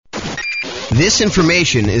This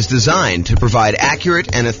information is designed to provide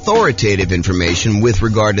accurate and authoritative information with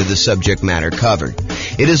regard to the subject matter covered.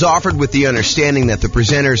 It is offered with the understanding that the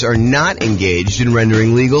presenters are not engaged in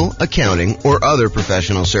rendering legal, accounting, or other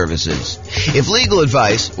professional services. If legal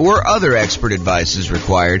advice or other expert advice is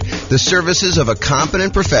required, the services of a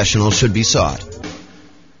competent professional should be sought.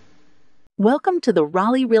 Welcome to the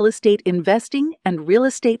Raleigh Real Estate Investing and Real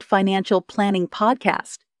Estate Financial Planning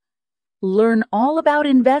Podcast. Learn all about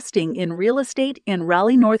investing in real estate in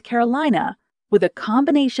Raleigh, North Carolina, with a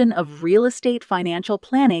combination of real estate financial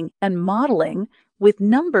planning and modeling with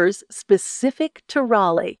numbers specific to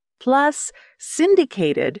Raleigh, plus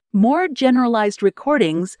syndicated, more generalized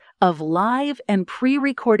recordings of live and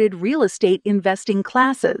pre-recorded real estate investing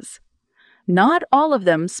classes. Not all of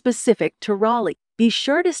them specific to Raleigh. Be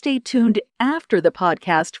sure to stay tuned after the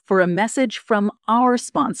podcast for a message from our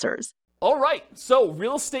sponsors. All right, so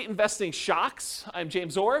real estate investing shocks. I'm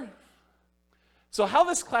James Orr. So how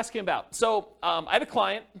this class came about. So I had a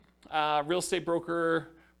client, real estate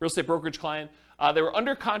brokerage client. They were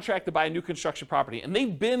under contract to buy a new construction property, and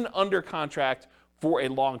they've been under contract for a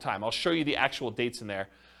long time. I'll show you the actual dates in there.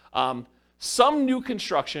 Some new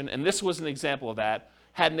construction, and this was an example of that,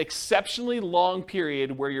 had an exceptionally long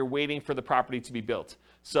period where you're waiting for the property to be built.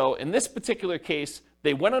 So in this particular case,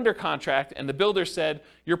 they went under contract, and the builder said,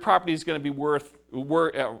 your property is going to be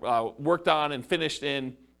worked on and finished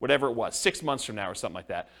in whatever it was, 6 months from now or something like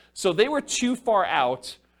that. So they were too far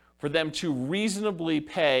out for them to reasonably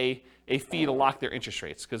pay a fee to lock their interest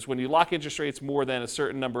rates. Because when you lock interest rates more than a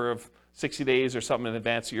certain number of 60 days or something in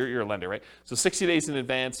advance, you're a lender, right? So 60 days in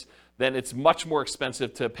advance, then it's much more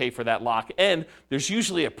expensive to pay for that lock. And there's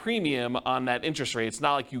usually a premium on that interest rate. It's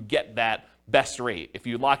not like you get that best rate. If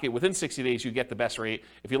you lock it within 60 days, you get the best rate.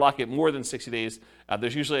 If you lock it more than 60 days,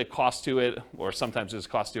 there's usually a cost to it, or sometimes there's a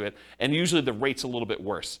cost to it, and usually the rate's a little bit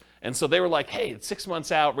worse. And so they were like, hey, it's 6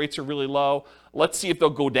 months out, rates are really low. Let's see if they'll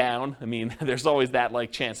go down. I mean, there's always that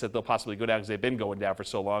chance that they'll possibly go down because they've been going down for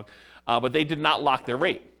so long. But they did not lock their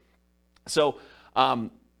rate. So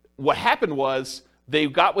what happened was, they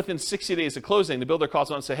got within 60 days of closing. The builder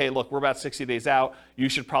calls on and says, hey, look, we're about 60 days out. You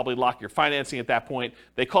should probably lock your financing at that point.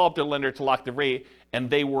 They call up their lender to lock the rate, and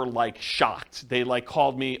they were shocked. They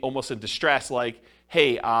called me almost in distress,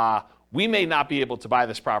 hey, we may not be able to buy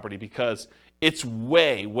this property because it's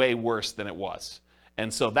way, way worse than it was.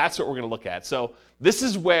 And so that's what we're going to look at. So this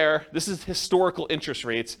is historical interest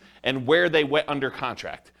rates and where they went under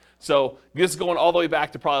contract. So this is going all the way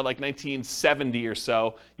back to probably 1970 or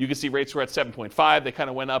so. You can see rates were at 7.5. They kind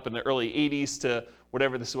of went up in the early 80s to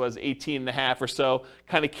whatever this was, 18.5 or so.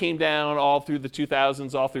 Kind of came down all through the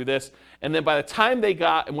 2000s, all through this. And then by the time they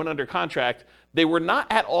got and went under contract, they were not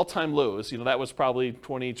at all-time lows. That was probably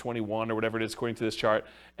 2021 or whatever it is according to this chart.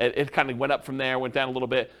 It kind of went up from there, went down a little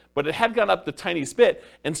bit, but it had gone up the tiniest bit.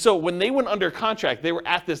 And so when they went under contract, they were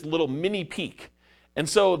at this little mini peak. And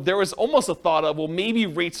so there was almost a thought of, well, maybe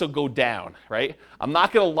rates will go down, right? I'm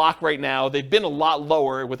not going to lock right now. They've been a lot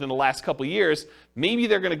lower within the last couple of years. Maybe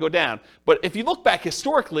they're going to go down. But if you look back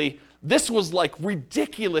historically, this was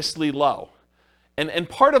ridiculously low. And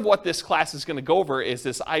part of what this class is going to go over is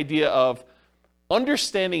this idea of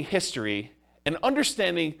understanding history and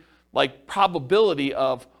understanding probability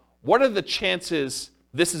of what are the chances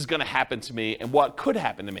this is going to happen to me and what could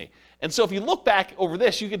happen to me. And so if you look back over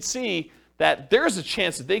this, you can see that there's a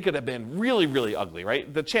chance that they could have been really, really ugly,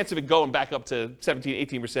 right? The chance of it going back up to 17,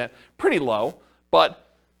 18%, pretty low. But,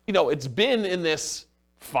 it's been in this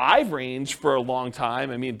 5 range for a long time.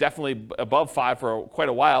 I mean, definitely above 5 for quite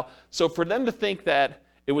a while. So for them to think that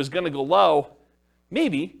it was going to go low,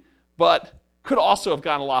 maybe, but could also have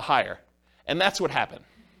gone a lot higher. And that's what happened.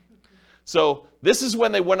 So this is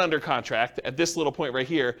when they went under contract at this little point right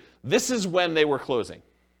here. This is when they were closing.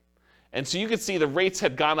 And so you can see the rates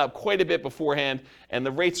had gone up quite a bit beforehand, and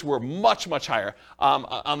the rates were much, much higher.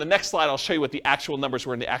 On the next slide, I'll show you what the actual numbers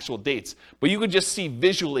were and the actual dates. But you could just see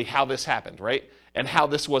visually how this happened, right? And how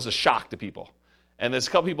this was a shock to people. And there's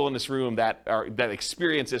a couple people in this room that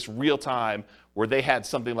experienced this real time where they had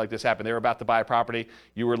something like this happen. They were about to buy a property.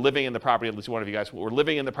 You were living in the property, at least one of you guys were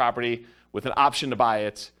living in the property with an option to buy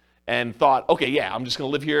it. And thought, okay, yeah, I'm just going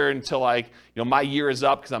to live here until my year is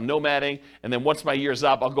up because I'm nomading. And then once my year is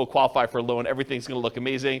up, I'll go qualify for a loan. Everything's going to look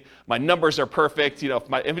amazing. My numbers are perfect. If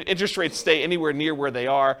my interest rates stay anywhere near where they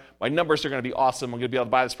are, my numbers are going to be awesome. I'm going to be able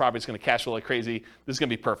to buy this property. It's going to cash flow like crazy. This is going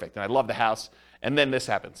to be perfect. And I love the house. And then this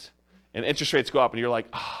happens. And interest rates go up and you're like,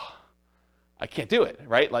 oh, I can't do it,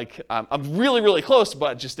 right? I'm really, really close,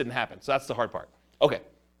 but it just didn't happen. So that's the hard part. Okay.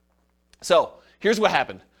 So here's what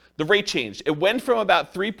happened. the rate changed. It went from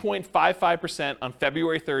about 3.55% on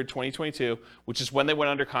February 3rd, 2022, which is when they went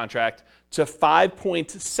under contract, to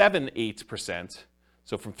 5.78%.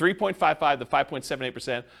 So from 3.55 to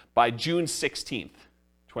 5.78% by June 16th,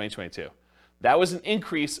 2022. That was an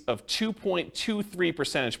increase of 2.23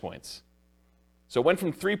 percentage points. So it went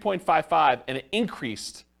from 3.55 and it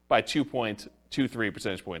increased by 2.23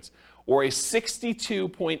 percentage points, or a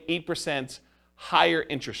 62.8% higher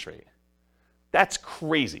interest rate. That's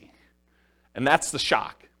crazy. And that's the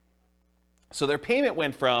shock. So their payment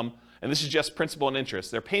went from, and this is just principal and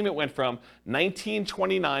interest, their payment went from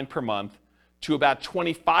 $1,929 per month to about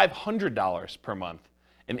 $2,500 per month,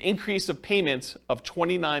 an increase of payments of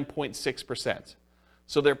 29.6%.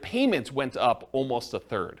 So their payments went up almost a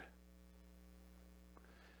third.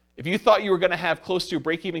 If you thought you were going to have close to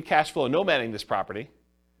break-even cash flow nomading this property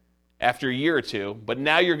after a year or two, but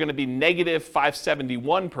now you're going to be negative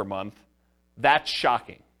 $571 per month, that's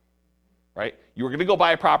shocking, right? You were going to go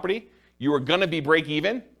buy a property, you were going to be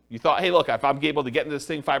break-even. You thought, hey, look, if I'm able to get into this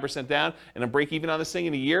thing 5% down and I'm break-even on this thing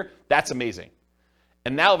in a year, that's amazing.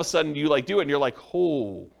 And now all of a sudden you do it and you're like,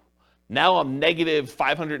 oh, now I'm negative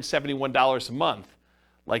 $571 a month,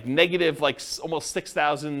 like negative almost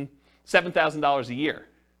 $6,000, $7,000 a year.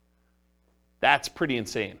 That's pretty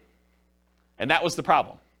insane. And that was the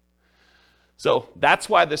problem. So that's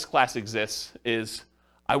why this class exists, is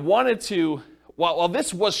I wanted to, while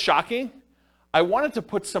this was shocking, I wanted to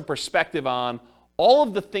put some perspective on all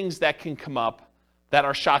of the things that can come up that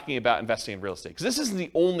are shocking about investing in real estate. Because this isn't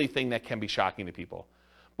the only thing that can be shocking to people.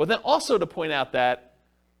 But then also to point out that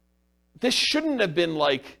this shouldn't have been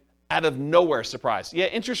like out of nowhere surprise. Yeah,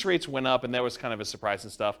 interest rates went up and that was kind of a surprise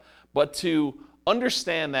and stuff. But to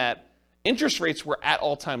understand that interest rates were at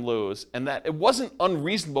all-time lows and that it wasn't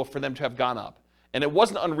unreasonable for them to have gone up. And it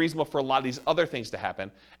wasn't unreasonable for a lot of these other things to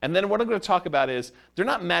happen. And then what I'm going to talk about is, they're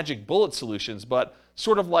not magic bullet solutions, but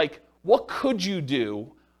sort of like, what could you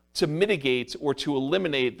do to mitigate or to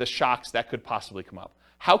eliminate the shocks that could possibly come up?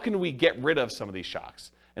 How can we get rid of some of these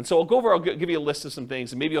shocks? And so I'll give you a list of some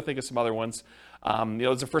things, and maybe you'll think of some other ones.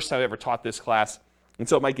 It's the first time I ever taught this class, and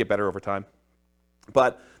so it might get better over time.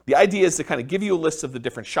 But the idea is to kind of give you a list of the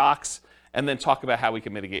different shocks, and then talk about how we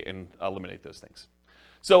can mitigate and eliminate those things.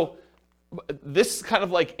 So this kind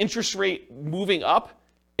of like interest rate moving up,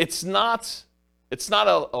 it's not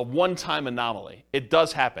a one-time anomaly. It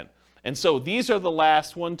does happen. And so these are the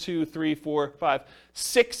last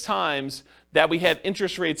 6 times that we had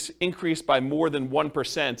interest rates increase by more than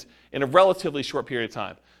 1% in a relatively short period of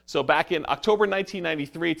time. So back in October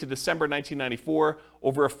 1993 to December 1994,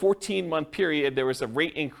 over a 14-month period, there was a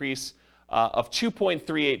rate increase of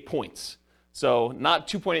 2.38 points. So not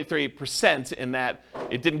 2.83% in that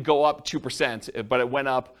it didn't go up 2%, but it went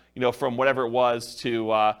up, from whatever it was to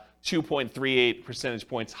 2.38 percentage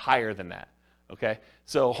points higher than that. Okay,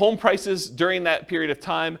 so home prices during that period of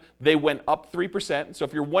time, they went up 3%. So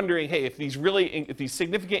if you're wondering, hey, if these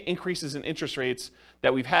significant increases in interest rates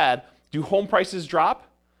that we've had, do home prices drop?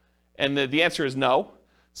 And the answer is no.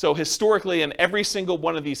 So historically, in every single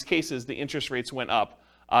one of these cases, the interest rates went up.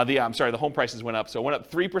 The home prices went up. So it went up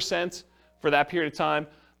 3% for that period of time.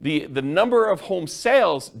 The number of home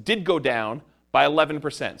sales did go down by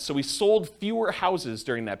 11%. So we sold fewer houses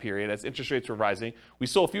during that period as interest rates were rising. We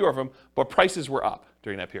sold fewer of them, but prices were up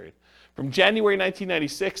during that period. From January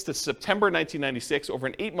 1996 to September 1996, over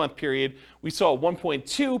an 8-month period, we saw a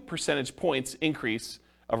 1.2 percentage points increase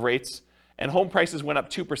of rates, and home prices went up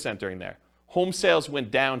 2% during there. Home sales went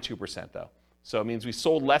down 2%, though. So it means we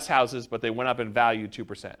sold less houses, but they went up in value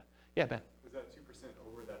 2%. Yeah, Ben? Was that 2%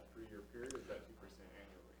 over that 3-year period, or is that 2%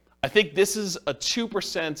 annually? I think this is a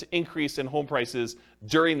 2% increase in home prices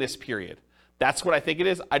during this period. That's what I think it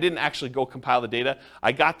is. I didn't actually go compile the data.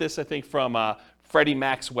 I got this, I think, from Freddie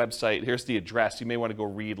Mac's website. Here's the address. You may want to go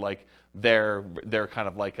read like their kind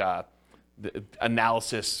of like the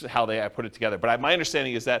analysis, how I put it together. But my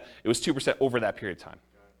understanding is that it was 2% over that period of time.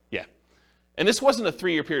 Yeah. And this wasn't a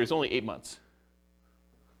 3-year period. It was only 8 months.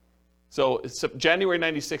 So January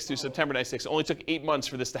 96 through September 96, it only took 8 months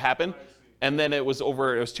for this to happen. And then it was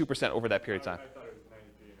 2% over that period of time. I thought it was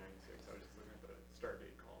 93 and 96. I was just looking at the start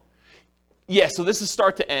date column. Yeah, so this is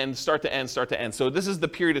start to end, start to end, start to end. So this is the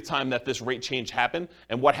period of time that this rate change happened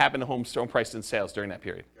and what happened to home prices and sales during that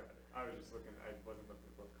period. Got it. I was just looking, I wasn't looking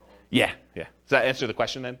at both columns. Yeah. Does that answer the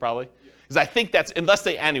question then, probably? Because I think that's, unless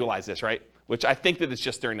they annualize this, right? Which I think that it's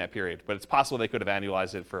just during that period. But it's possible they could have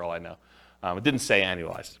annualized it for all I know. It didn't say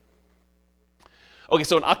annualized. Okay,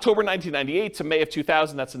 so in October 1998 to May of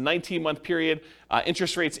 2000, that's a 19-month period.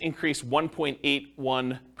 Interest rates increased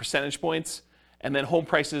 1.81 percentage points. And then home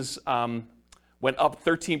prices went up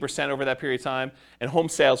 13% over that period of time, and home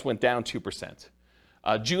sales went down 2%.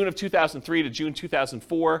 June of 2003 to June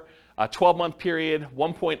 2004, 12-month period,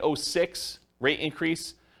 1.06 rate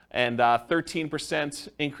increase, and 13%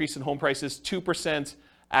 increase in home prices, 2%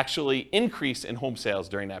 actually increase in home sales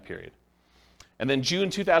during that period. And then June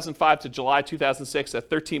 2005 to July 2006, a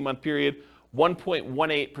 13-month period,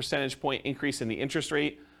 1.18 percentage point increase in the interest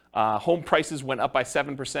rate. Home prices went up by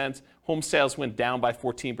 7%. Home sales went down by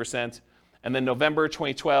 14%. And then November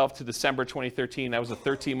 2012 to December 2013, that was a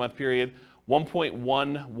 13-month period,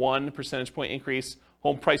 1.11 percentage point increase.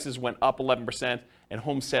 Home prices went up 11%, and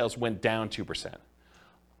home sales went down 2%.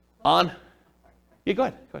 Yeah, go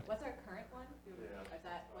ahead. What's our current one?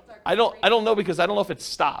 I don't know because I don't know if it's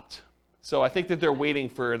stopped. So I think that they're waiting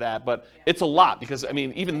for that, but it's a lot because, I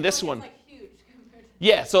mean, even this one. It's like huge compared to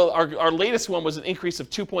Yeah, so our latest one was an increase of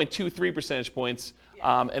 2.23 percentage points,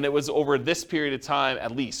 and it was over this period of time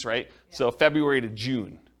at least, right? Yeah. So February to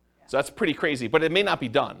June. Yeah. So that's pretty crazy, but it may not be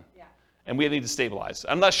done. Yeah. And we need to stabilize.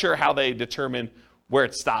 I'm not sure how they determine where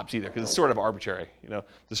it stops either, because it's sort of arbitrary, to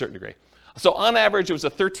a certain degree. So on average, it was a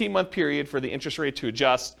 13-month period for the interest rate to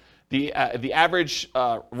adjust. The average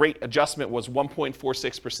rate adjustment was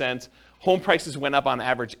 1.46%. Home prices went up on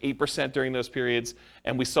average 8% during those periods,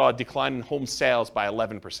 and we saw a decline in home sales by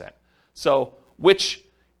 11%. So, which,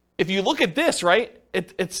 if you look at this, right,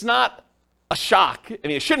 it's not a shock. I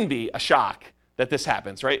mean, it shouldn't be a shock that this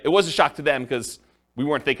happens, right? It was a shock to them because we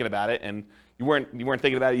weren't thinking about it, and you weren't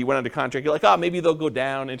thinking about it. You went under contract. You're like, oh, maybe they'll go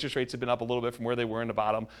down. Interest rates have been up a little bit from where they were in the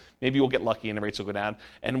bottom. Maybe we'll get lucky and the rates will go down.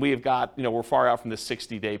 And we have got, we're far out from this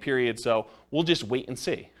 60-day period, so we'll just wait and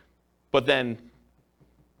see. But then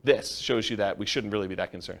this shows you that we shouldn't really be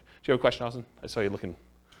that concerned. Do you have a question, Austin? I saw you looking.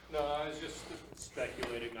 No, I was just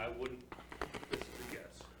speculating. This is a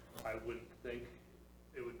guess. I wouldn't think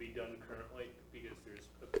it would be done currently because there's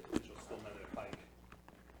a potential still another hike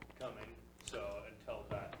coming. So until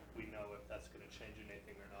that, we know if that's going to change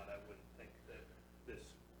anything or not. I wouldn't think that this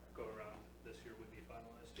go around this year would be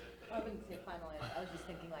finalized yet. I wouldn't say finalized. I was just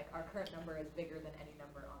thinking like our current number is bigger than any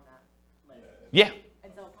number on that list. Yeah.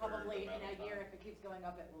 And so probably in a year, if it keeps going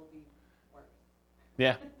up, it will be worse.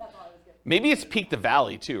 Yeah. That's all I was getting. Maybe it's peak to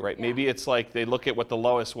valley too, right? Yeah. Maybe it's like they look at what the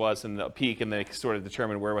lowest was and the peak and they sort of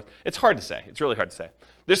determine where it was. It's hard to say. It's really hard to say.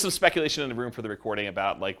 There's some speculation in the room for the recording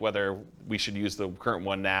about like whether we should use the current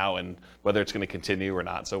one now and whether it's going to continue or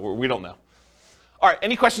not. So we don't know. All right,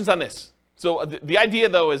 any questions on this? So the idea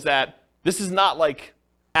though is that this is not like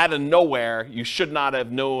out of nowhere. You should not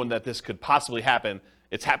have known that this could possibly happen.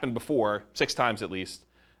 It's happened before, 6 times at least,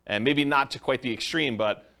 and maybe not to quite the extreme,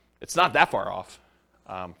 but it's not that far off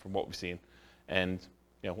from what we've seen. And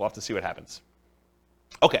we'll have to see what happens.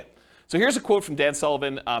 Okay, so here's a quote from Dan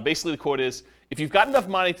Sullivan. Basically, the quote is: if you've got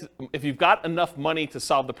enough money to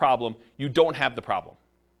solve the problem, you don't have the problem.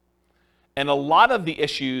 And a lot of the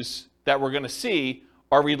issues that we're going to see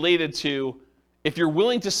are related to if you're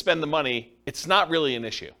willing to spend the money, it's not really an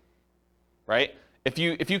issue, right? If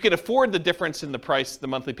you can afford the difference in the price, the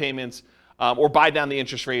monthly payments, or buy down the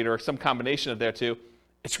interest rate or some combination of there two,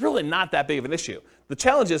 it's really not that big of an issue. The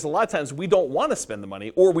challenge is a lot of times we don't want to spend the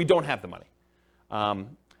money or we don't have the money.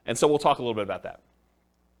 And so we'll talk a little bit about that.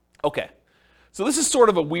 Okay, so this is sort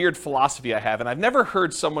of a weird philosophy I have, and I've never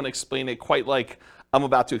heard someone explain it quite like I'm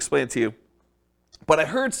about to explain it to you. But I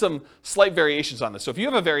heard some slight variations on this. So if you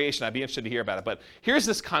have a variation, I'd be interested to hear about it. But here's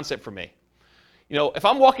this concept for me. If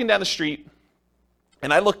I'm walking down the street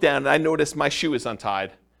and I look down and I notice my shoe is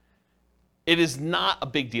untied, it is not a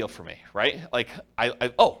big deal for me, right? Like,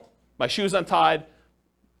 my shoe's untied.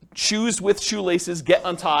 Shoes with shoelaces get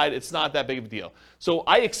untied. It's not that big of a deal. So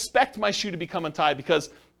I expect my shoe to become untied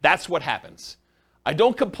because that's what happens. I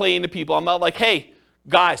don't complain to people. I'm not like, hey,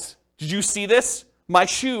 guys, did you see this? My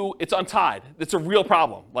shoe, it's untied. It's a real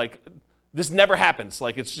problem. Like, this never happens.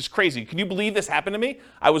 Like, it's just crazy. Can you believe this happened to me?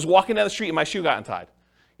 I was walking down the street and my shoe got untied.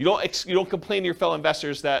 You don't complain to your fellow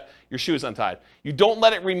investors that your shoe is untied. You don't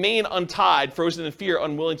let it remain untied, frozen in fear,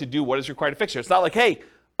 unwilling to do what is required to fix it. It's not like, hey,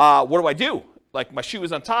 what do I do? Like, my shoe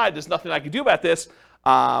is untied. There's nothing I can do about this.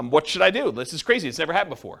 What should I do? This is crazy. It's never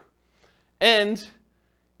happened before. And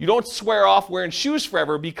you don't swear off wearing shoes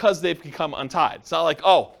forever because they've become untied. It's not like,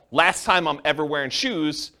 oh, last time I'm ever wearing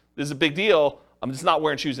shoes, this is a big deal. I'm just not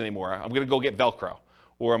wearing shoes anymore. I'm going to go get Velcro.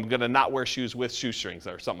 Or I'm going to not wear shoes with shoestrings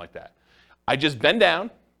or something like that. I just bend down,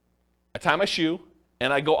 I tie my shoe,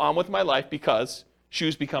 and I go on with my life because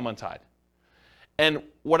shoes become untied. And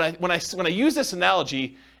when I use this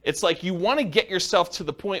analogy, it's like you want to get yourself to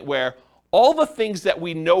the point where all the things that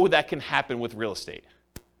we know that can happen with real estate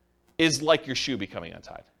is like your shoe becoming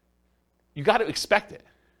untied. You got to expect it.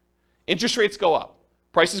 Interest rates go up.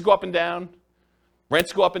 Prices go up and down.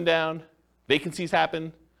 Rents go up and down, vacancies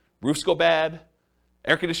happen, roofs go bad,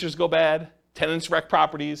 air conditioners go bad, tenants wreck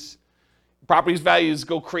properties, properties values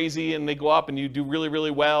go crazy and they go up and you do really, really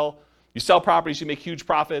well. You sell properties, you make huge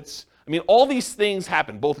profits. I mean, all these things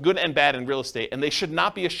happen, both good and bad in real estate, and they should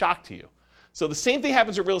not be a shock to you. So the same thing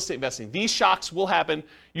happens with real estate investing. These shocks will happen.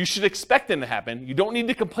 You should expect them to happen. You don't need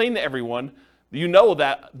to complain to everyone. You know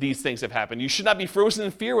that these things have happened. You should not be frozen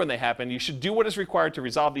in fear when they happen. You should do what is required to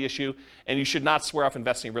resolve the issue, and you should not swear off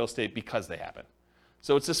investing in real estate because they happen.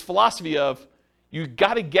 So it's this philosophy of you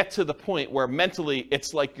got to get to the point where mentally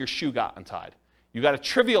it's like your shoe got untied. You got to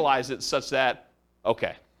trivialize it such that,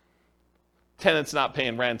 okay, tenant's not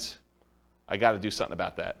paying rent. I got to do something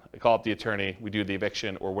about that. I call up the attorney. We do the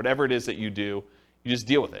eviction or whatever it is that you do. You just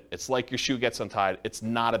deal with it. It's like your shoe gets untied. It's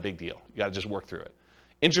not a big deal. You got to just work through it.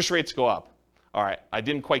 Interest rates go up. All right, I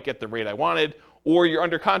didn't quite get the rate I wanted, or you're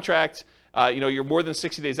under contract, you're more than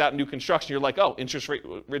 60 days out in new construction, you're like, oh, interest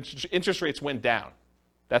rates went down.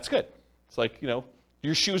 That's good. It's like,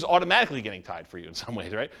 your shoe's automatically getting tied for you in some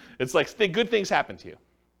ways, right? It's like good things happen to you.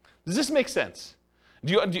 Does this make sense?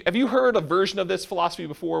 Have you heard a version of this philosophy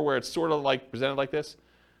before where it's sort of like presented like this?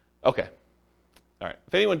 Okay. All right.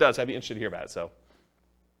 If anyone does, I'd be interested to hear about it.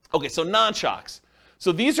 So non-shocks.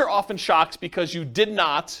 So these are often shocks because you did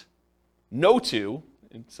not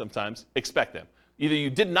and sometimes expect them. Either you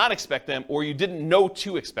did not expect them or you didn't know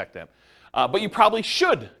to expect them. But you probably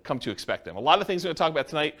should come to expect them. A lot of things we're going to talk about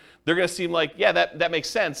tonight, they're going to seem like, yeah, that makes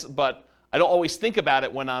sense, but I don't always think about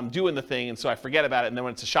it when I'm doing the thing, and so I forget about it, and then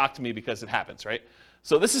when it's a shock to me because it happens, right?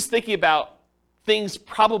 So this is thinking about things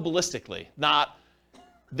probabilistically, not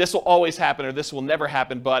this will always happen or this will never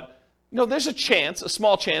happen, but there's a chance, a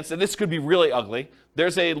small chance, that this could be really ugly.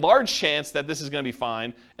 There's a large chance that this is going to be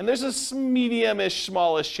fine, and there's a medium-ish,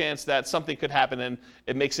 smallish chance that something could happen and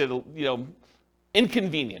it makes it,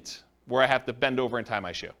 inconvenient where I have to bend over and tie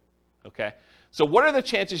my shoe, okay? So what are the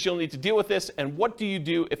chances you'll need to deal with this, and what do you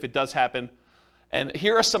do if it does happen? And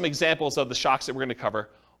here are some examples of the shocks that we're going to cover.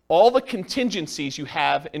 All the contingencies you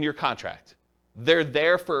have in your contract, they're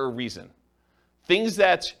there for a reason. Things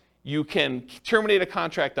that you can terminate a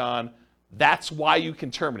contract on, that's why you can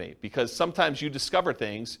terminate, because sometimes you discover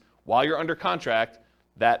things while you're under contract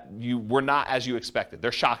that you were not as you expected.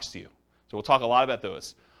 They're shocks to you. So we'll talk a lot about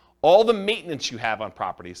those. All the maintenance you have on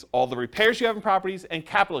properties, all the repairs you have in properties, and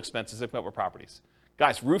capital expenses that come up with properties.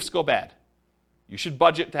 Guys, roofs go bad. You should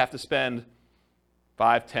budget to have to spend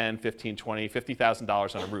 $5, $10, $15, $20,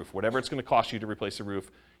 $50,000 on a roof. Whatever it's going to cost you to replace a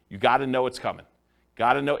roof, you got to know it's coming.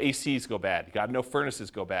 Got to know ACs go bad. You got to know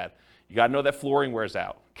furnaces go bad. You got to know that flooring wears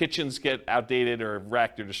out. Kitchens get outdated or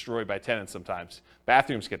wrecked or destroyed by tenants sometimes.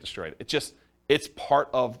 Bathrooms get destroyed. It's part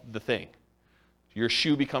of the thing. Your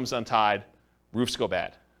shoe becomes untied. Roofs go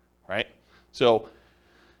bad, right? So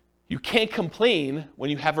you can't complain when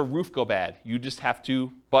you have a roof go bad. You just have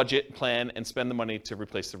to budget, plan, and spend the money to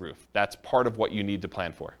replace the roof. That's part of what you need to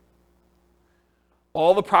plan for.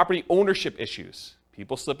 All the property ownership issues.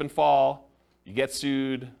 People slip and fall. You get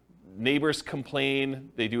sued. Neighbors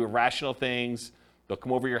complain. They do irrational things. They'll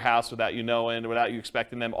come over your house without you knowing, without you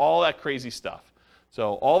expecting them. All that crazy stuff.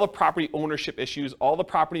 So all the property ownership issues, all the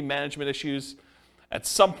property management issues. At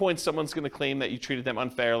some point, someone's going to claim that you treated them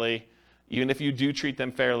unfairly. Even if you do treat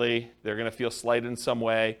them fairly, they're going to feel slighted in some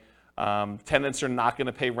way. Tenants are not going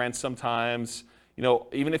to pay rent sometimes.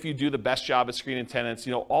 Even if you do the best job at screening tenants,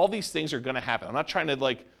 all these things are going to happen. I'm not trying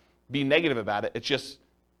to be negative about it. It's just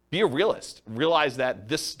be a realist. Realize that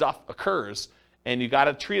this stuff occurs, and you got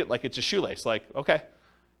to treat it like it's a shoelace. Like, okay,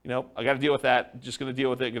 I got to deal with that. I'm just going to deal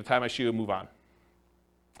with it. Going to tie my shoe and move on.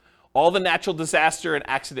 All the natural disaster and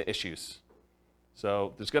accident issues.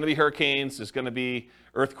 So there's going to be hurricanes, there's going to be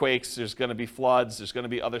earthquakes, there's going to be floods, there's going to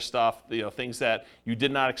be other stuff, things that you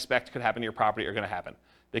did not expect could happen to your property are going to happen.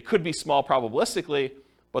 They could be small probabilistically,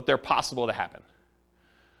 but they're possible to happen.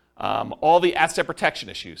 All the asset protection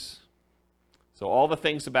issues. So all the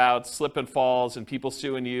things about slip and falls and people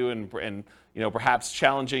suing you and perhaps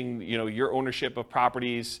challenging your ownership of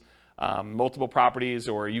properties, multiple properties,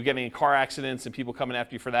 or you getting in car accidents and people coming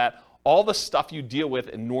after you for that. All the stuff you deal with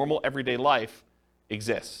in normal everyday life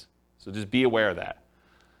exists. So just be aware of that.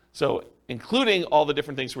 So including all the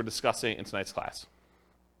different things we're discussing in tonight's class.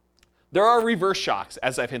 There are reverse shocks,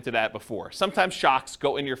 as I've hinted at before. Sometimes shocks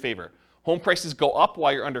go in your favor. Home prices go up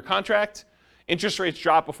while you're under contract. Interest rates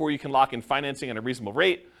drop before you can lock in financing at a reasonable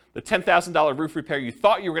rate. The $10,000 roof repair you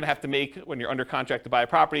thought you were going to have to make when you're under contract to buy a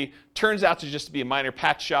property turns out to just be a minor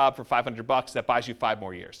patch job for $500 that buys you 5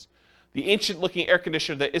 more years. The ancient-looking air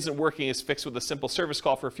conditioner that isn't working is fixed with a simple service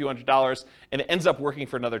call for a few $100s, and it ends up working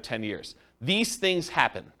for another 10 years. These things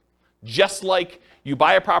happen. Just like you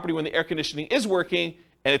buy a property when the air conditioning is working,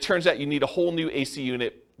 and it turns out you need a whole new AC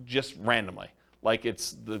unit just randomly. Like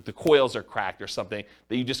it's the coils are cracked or something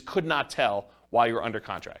that you just could not tell while you were under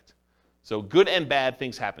contract. So good and bad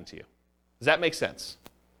things happen to you. Does that make sense?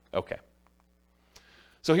 Okay.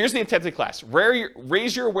 So here's the intent of the class.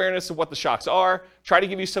 Raise your awareness of what the shocks are. Try to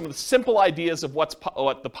give you some of the simple ideas of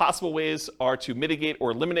what the possible ways are to mitigate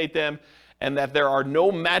or eliminate them, and that there are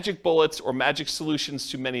no magic bullets or magic solutions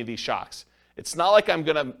to many of these shocks. It's not like I'm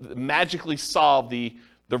going to magically solve the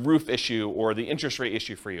roof issue or the interest rate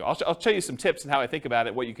issue for you. I'll tell you some tips and how I think about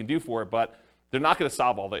it, what you can do for it, but they're not going to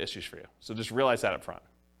solve all the issues for you. So just realize that up front.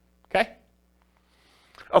 Okay?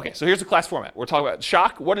 Okay, so here's the class format. We're talking about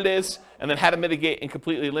shock, what it is, and then how to mitigate and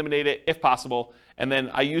completely eliminate it if possible. And then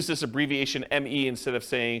I use this abbreviation ME instead of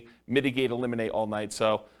saying mitigate, eliminate all night.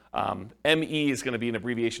 So ME is going to be an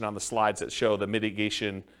abbreviation on the slides that show the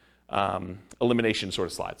mitigation, elimination sort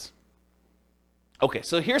of slides. Okay,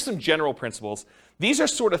 so here's some general principles. These are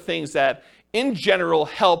sort of things that, in general,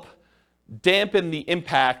 help dampen the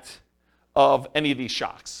impact of any of these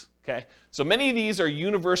shocks. Okay, so many of these are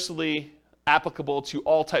universally applicable to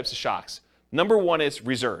all types of shocks. Number one is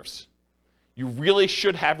reserves. You really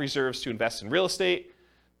should have reserves to invest in real estate.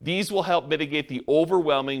 These will help mitigate the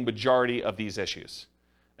overwhelming majority of these issues.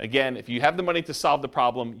 Again, if you have the money to solve the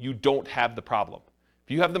problem, you don't have the problem.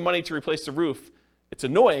 If you have the money to replace the roof, it's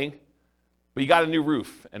annoying, but you got a new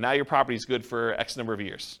roof, and now your property is good for X number of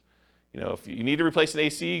years. You know, if you need to replace an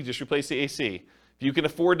AC, just replace the AC. If you can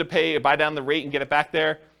afford to buy down the rate and get it back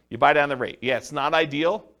there, you buy down the rate. Yeah, it's not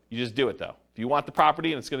ideal. You just do it, though. If you want the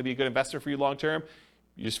property and it's going to be a good investment for you long term,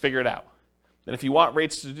 you just figure it out. And if you want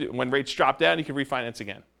rates when rates drop down, you can refinance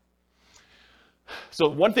again. So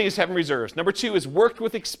one thing is having reserves. Number two is worked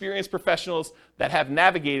with experienced professionals that have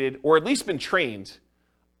navigated or at least been trained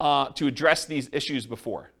to address these issues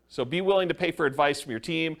before. So be willing to pay for advice from your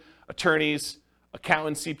team, attorneys,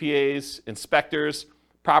 accountants, CPAs, inspectors,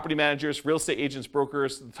 property managers, real estate agents,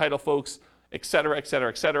 brokers, the title folks, et cetera, et cetera,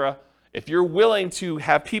 et cetera. If you're willing to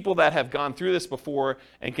have people that have gone through this before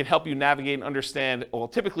and can help you navigate and understand, well,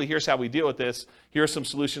 typically here's how we deal with this, here are some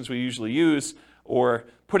solutions we usually use, or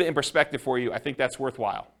put it in perspective for you, I think that's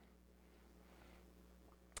worthwhile.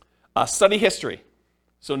 Study history.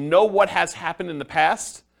 So know what has happened in the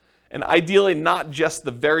past, and ideally not just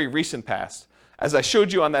the very recent past. As I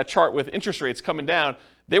showed you on that chart with interest rates coming down,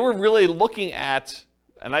 they were really looking at,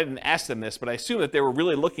 and I didn't ask them this, but I assume that they were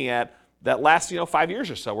really looking at that last 5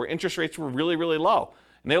 years or so where interest rates were really, really low.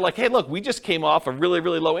 And they're like, hey, look, we just came off a really,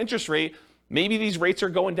 really low interest rate. Maybe these rates are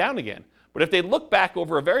going down again. But if they look back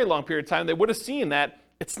over a very long period of time, they would have seen that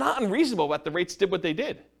it's not unreasonable that the rates did what they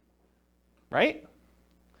did, right?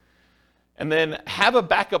 And then have a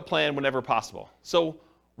backup plan whenever possible. So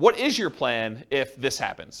what is your plan if this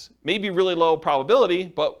happens? Maybe really low probability,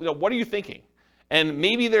 but what are you thinking? And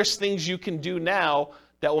maybe there's things you can do now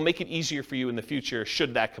that will make it easier for you in the future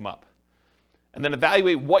should that come up. And then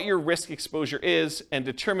evaluate what your risk exposure is and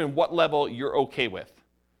determine what level you're okay with.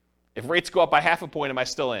 If rates go up by half a point, am I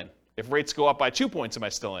still in? If rates go up by 2 points, am I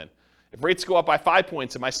still in? If rates go up by 5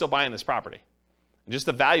 points, am I still buying this property? And just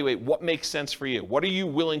evaluate what makes sense for you. What are you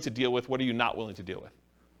willing to deal with? What are you not willing to deal with?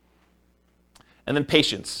 And then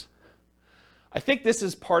patience. I think this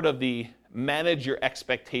is part of the manage your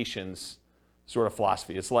expectations sort of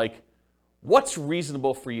philosophy. It's like, what's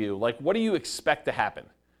reasonable for you? Like, what do you expect to happen?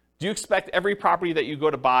 Do you expect every property that you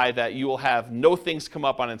go to buy that you will have no things come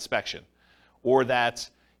up on inspection? Or that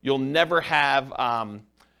you'll never have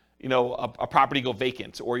a property go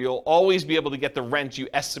vacant? Or you'll always be able to get the rent you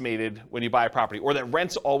estimated when you buy a property? Or that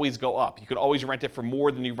rents always go up? You could always rent it for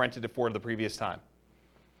more than you rented it for the previous time.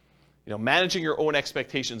 Managing your own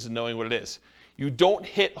expectations and knowing what it is. You don't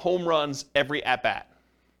hit home runs every at-bat.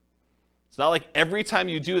 It's not like every time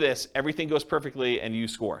you do this, everything goes perfectly and you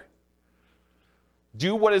score.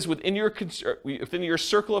 Do what is within your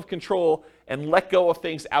circle of control and let go of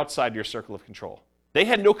things outside your circle of control. They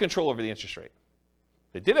had no control over the interest rate.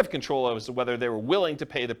 They did have control over whether they were willing to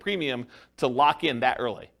pay the premium to lock in that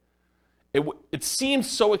early. It seemed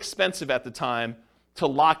so expensive at the time to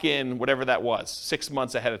lock in whatever that was, 6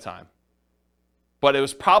 months ahead of time. But it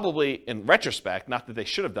was probably, in retrospect, not that they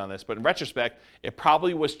should have done this, but in retrospect, it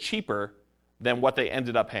probably was cheaper than what they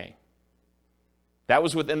ended up paying. That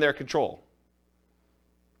was within their control.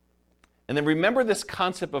 And then remember this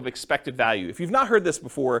concept of expected value. If you've not heard this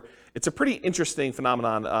before, it's a pretty interesting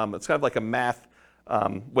phenomenon. It's kind of like a math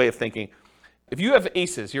way of thinking. If you have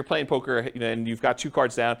aces, you're playing poker, and you've got 2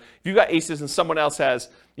 cards down. If you've got aces and someone else has,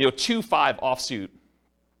 2-5 offsuit,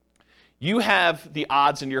 you have the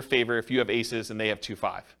odds in your favor if you have aces and they have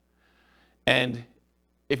 2-5. And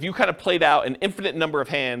if you kind of played out an infinite number of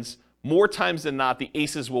hands, more times than not, the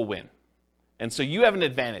aces will win. And so you have an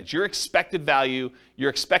advantage. Your expected value, your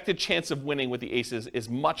expected chance of winning with the aces is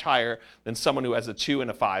much higher than someone who has a 2 and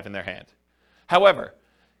a 5 in their hand. However,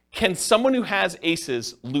 can someone who has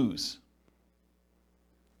aces lose?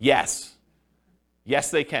 Yes.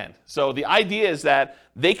 Yes, they can. So the idea is that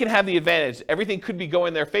they can have the advantage. Everything could be going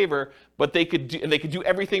in their favor, but they could do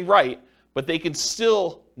everything right, but they can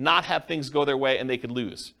still not have things go their way and they could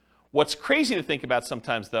lose. What's crazy to think about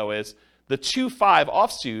sometimes, though, is the 2-5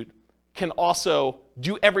 offsuit can also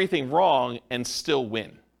do everything wrong and still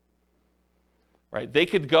win. Right? They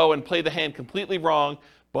could go and play the hand completely wrong,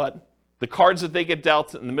 but the cards that they get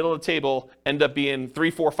dealt in the middle of the table end up being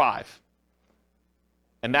 3, 4, 5.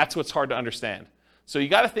 And that's what's hard to understand. So you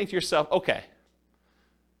got to think to yourself, okay,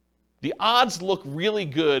 the odds look really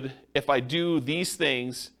good if I do these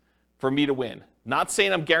things for me to win. Not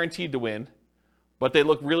saying I'm guaranteed to win, but they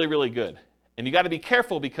look really, really good. And you got to be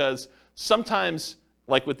careful because sometimes,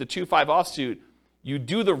 like with the 2-5 offsuit, you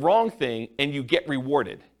do the wrong thing and you get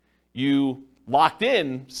rewarded. You locked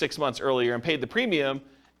in 6 months earlier and paid the premium,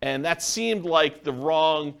 and that seemed like the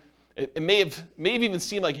wrong, it may have even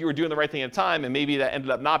seemed like you were doing the right thing at the time, and maybe that ended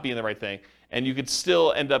up not being the right thing. And you could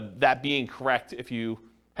still end up that being correct if you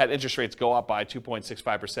had interest rates go up by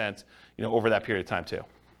 2.65%, over that period of time too.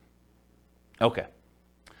 Okay.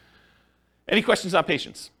 Any questions on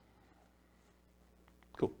patience?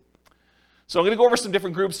 Cool. So I'm going to go over some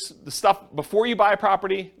different groups, the stuff before you buy a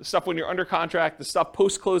property, the stuff when you're under contract, the stuff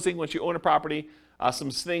post-closing once you own a property,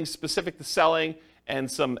 some things specific to selling,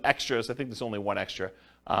 and some extras. I think there's only one extra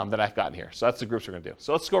that I've gotten here. So that's the groups we're going to do.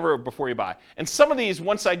 So let's go over before you buy. And some of these,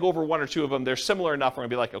 once I go over 1 or 2 of them, they're similar enough we're going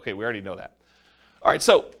to be like, okay, we already know that. All right,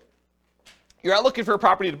 so you're out looking for a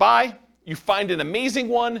property to buy. You find an amazing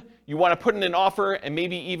one. You want to put in an offer, and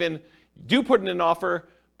maybe even do put in an offer,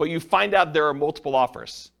 but you find out there are multiple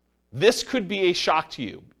offers. This could be a shock to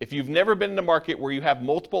you. If you've never been in a market where you have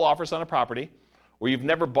multiple offers on a property, or you've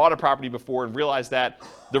never bought a property before and realized that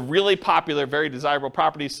the really popular, very desirable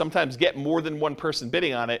properties sometimes get more than one person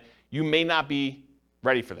bidding on it, you may not be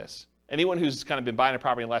ready for this. Anyone who's kind of been buying a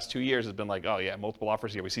property in the last 2 years has been like, oh yeah, multiple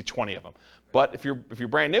offers here, we see 20 of them. But if you're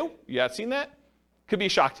brand new, you haven't seen that, could be a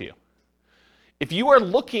shock to you. If you are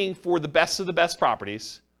looking for the best of the best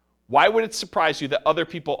properties, why would it surprise you that other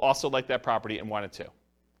people also like that property and want it too?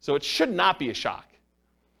 So it should not be a shock.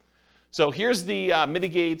 So here's the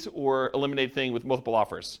mitigate or eliminate thing with multiple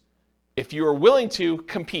offers. If you are willing to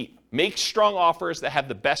compete, make strong offers that have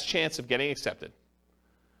the best chance of getting accepted.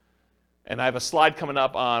 And I have a slide coming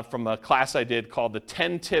up from a class I did called the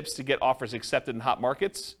 10 tips to get offers accepted in hot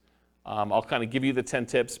markets. I'll kind of give you the 10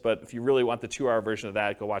 tips, but if you really want the 2-hour version of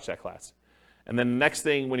that, go watch that class. And then the next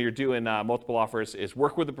thing when you're doing multiple offers is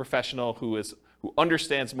work with a professional who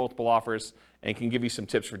understands multiple offers and can give you some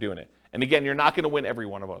tips for doing it. And again, you're not going to win every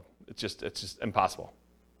one of them. It's just impossible.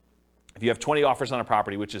 If you have 20 offers on a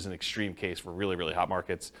property, which is an extreme case for really, really hot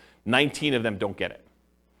markets, 19 of them don't get it.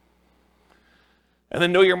 And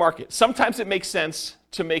then know your market. Sometimes it makes sense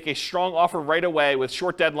to make a strong offer right away with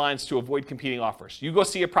short deadlines to avoid competing offers. You go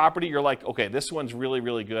see a property, you're like, okay, this one's really,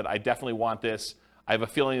 really good. I definitely want this. I have a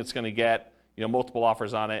feeling it's going to get multiple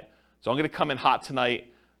offers on it. So I'm going to come in hot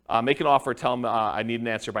tonight, make an offer, tell them I need an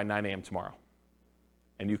answer by 9 a.m. tomorrow.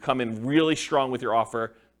 And you come in really strong with your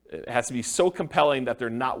offer. It has to be so compelling that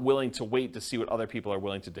they're not willing to wait to see what other people are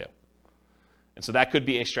willing to do. And so that could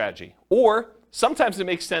be a strategy. Or sometimes it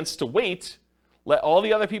makes sense to wait, let all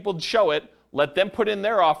the other people show it, let them put in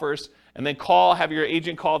their offers, and then have your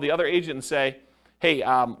agent call the other agent and say, hey,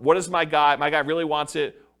 what does my guy really wants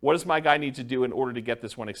it, what does my guy need to do in order to get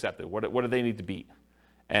this one accepted? What do they need to beat?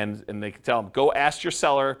 And they can tell them, go ask your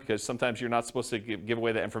seller, because sometimes you're not supposed to give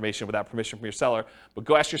away that information without permission from your seller, but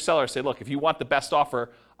go ask your seller, say, look, if you want the best offer,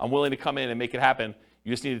 I'm willing to come in and make it happen.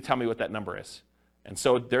 You just need to tell me what that number is. And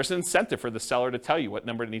so there's an incentive for the seller to tell you what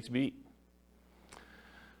number it needs to beat.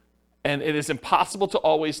 And it is impossible to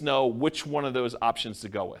always know which one of those options to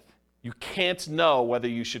go with. You can't know whether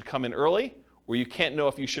you should come in early or you can't know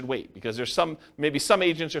if you should wait, because there's maybe some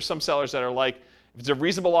agents or some sellers that are like, if it's a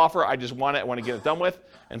reasonable offer, I just want it, I want to get it done with.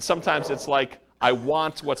 And sometimes it's like, I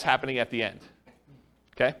want what's happening at the end.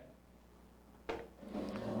 Okay?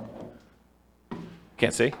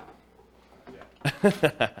 Can't see? All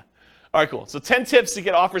right, cool. So 10 tips to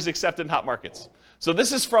get offers accepted in hot markets. So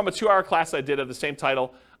this is from a 2-hour class I did of the same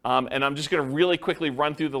title. And I'm just going to really quickly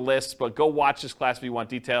run through the list, but go watch this class if you want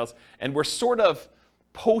details. And we're sort of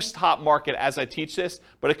post-hot market as I teach this,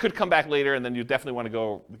 but it could come back later, and then you definitely want to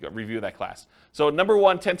go review that class. So number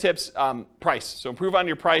 1, 10 tips, price. So improve on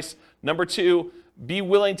your price. Number 2, be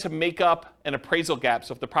willing to make up an appraisal gap.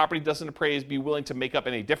 So if the property doesn't appraise, be willing to make up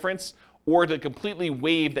any difference or to completely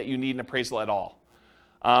waive that you need an appraisal at all.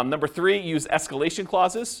 Number 3, use escalation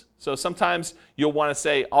clauses. So sometimes you'll want to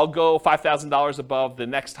say, I'll go $5,000 above the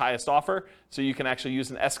next highest offer. So you can actually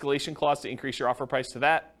use an escalation clause to increase your offer price to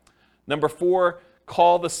that. Number 4,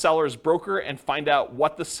 call the seller's broker and find out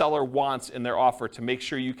what the seller wants in their offer to make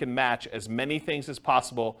sure you can match as many things as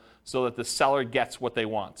possible so that the seller gets what they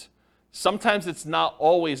want. Sometimes it's not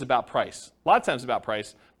always about price. A lot of times it's about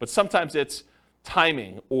price, but sometimes it's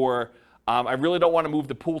timing, or I really don't want to move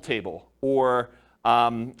the pool table, or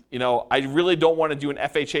I really don't want to do an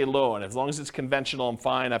FHA loan. As long as it's conventional, I'm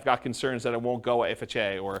fine. I've got concerns that it won't go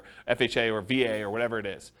FHA or VA or whatever it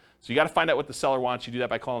is. So you got to find out what the seller wants. You do that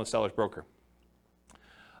by calling the seller's broker.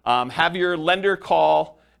 Have your lender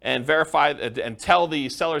call and verify and tell the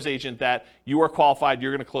seller's agent that you are qualified,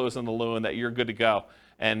 you're going to close on the loan, that you're good to go.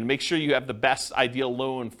 And make sure you have the best ideal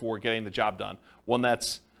loan for getting the job done. One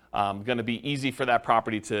that's going to be easy for that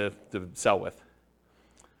property to sell with.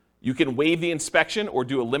 You can waive the inspection or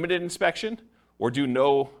do a limited inspection, or do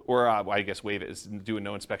no, or I guess waive it is doing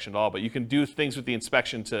no inspection at all, but you can do things with the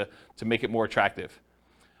inspection to make it more attractive.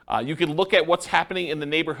 You can look at what's happening in the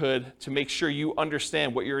neighborhood to make sure you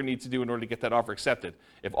understand what you're going to need to do in order to get that offer accepted.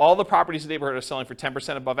 If all the properties in the neighborhood are selling for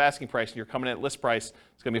 10% above asking price and you're coming in at list price,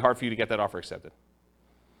 it's going to be hard for you to get that offer accepted.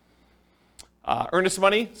 Earnest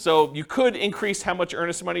money. So you could increase how much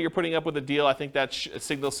earnest money you're putting up with a deal. I think that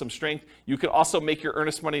signals some strength. You could also make your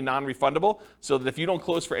earnest money non-refundable so that if you don't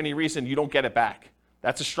close for any reason, you don't get it back.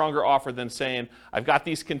 That's a stronger offer than saying, I've got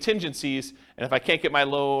these contingencies, and if I can't get my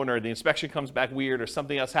loan or the inspection comes back weird or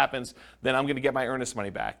something else happens, then I'm going to get my earnest money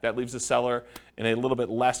back. That leaves the seller in a little bit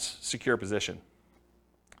less secure position.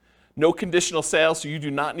 No conditional sale, so you do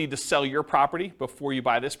not need to sell your property before you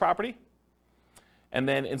buy this property. And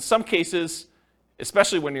then in some cases,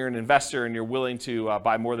 especially when you're an investor and you're willing to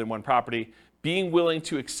buy more than one property, being willing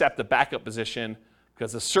to accept a backup position,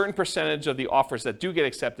 because a certain percentage of the offers that do get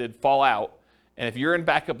accepted fall out. And if you're in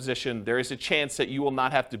backup position, there is a chance that you will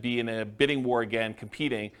not have to be in a bidding war again,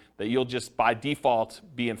 competing, that you'll just by default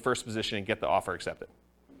be in first position and get the offer accepted.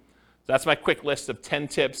 So that's my quick list of 10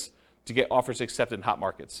 tips to get offers accepted in hot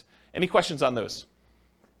markets. Any questions on those?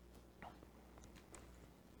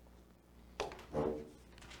 All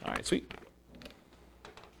right, sweet.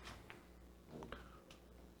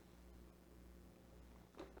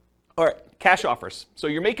 All right, cash offers. So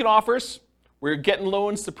you're making offers where you're getting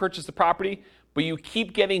loans to purchase the property, but you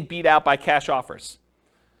keep getting beat out by cash offers.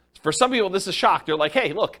 For some people, this is a shock. They're like,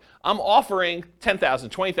 hey, look, I'm offering $10,000,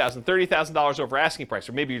 $20,000, $30,000 over asking price,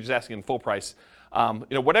 or maybe you're just asking full price.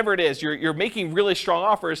 Whatever it is, you're making really strong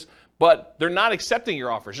offers, but they're not accepting your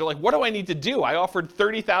offers. You're like, what do I need to do? I offered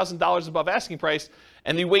 $30,000 above asking price,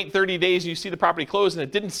 and you wait 30 days and you see the property close and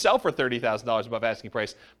it didn't sell for $30,000 above asking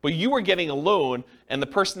price, but you were getting a loan and the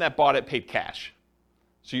person that bought it paid cash.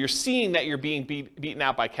 So you're seeing that you're being beaten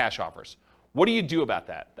out by cash offers. What do you do about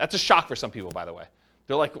that? That's a shock for some people, by the way.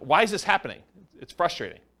 They're like, why is this happening? It's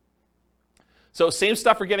frustrating. So same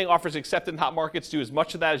stuff for getting offers accepted in hot markets. Do as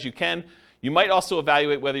much of that as you can. You might also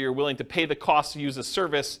evaluate whether you're willing to pay the cost to use a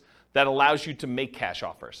service that allows you to make cash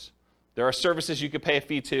offers. There are services you could pay a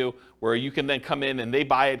fee to where you can then come in and they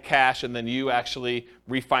buy it cash and then you actually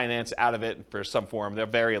refinance out of it for some form. They'll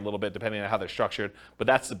vary a little bit depending on how they're structured, but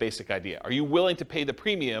that's the basic idea. Are you willing to pay the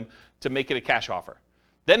premium to make it a cash offer?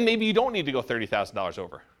 Then maybe you don't need to go $30,000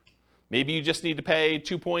 over. Maybe you just need to pay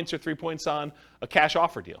 2 points or 3 points on a cash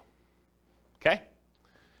offer deal. Okay?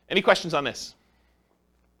 Any questions on this?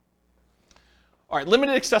 All right,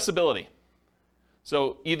 limited accessibility.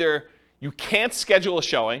 So either you can't schedule a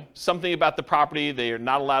showing, something about the property, they're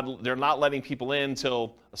not letting people in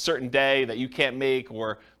until a certain day that you can't make,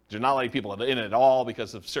 or they're not letting people in at all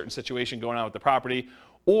because of a certain situation going on with the property,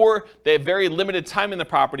 or they have very limited time in the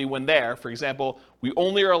property when there. For example, we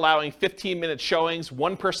only are allowing 15-minute showings,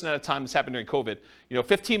 one person at a time. This happened during COVID.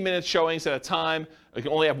 15-minute showings at a time. We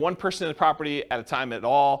can only have one person in the property at a time at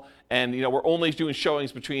all. And we're only doing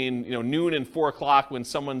showings between noon and 4 o'clock when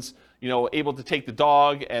someone's able to take the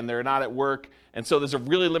dog and they're not at work. And so there's a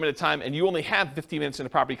really limited time, and you only have 15 minutes in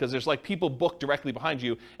the property because there's like people booked directly behind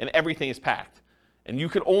you and everything is packed. And you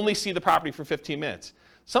can only see the property for 15 minutes.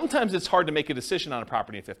 Sometimes it's hard to make a decision on a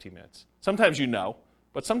property in 15 minutes. Sometimes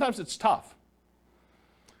but sometimes it's tough.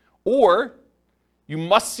 Or you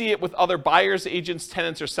must see it with other buyers, agents,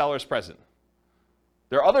 tenants, or sellers present.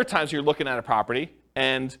 There are other times you're looking at a property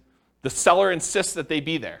and the seller insists that they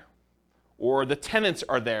be there. Or the tenants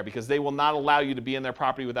are there because they will not allow you to be in their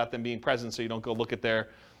property without them being present, so you don't go look at their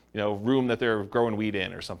room that they're growing weed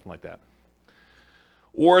in or something like that.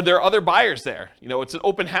 Or there are other buyers there. It's an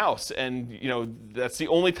open house, and that's the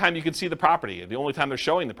only time you can see the property, the only time they're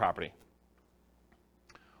showing the property.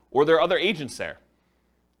 Or there are other agents there.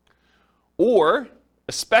 Or,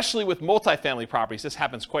 especially with multifamily properties, this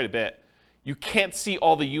happens quite a bit, you can't see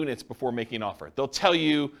all the units before making an offer. They'll tell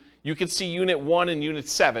you, you can see unit 1 and unit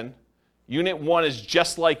 7. Unit 1 is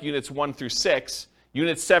just like units 1 through 6.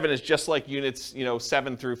 Unit 7 is just like units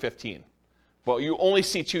 7 through 15. Well, you only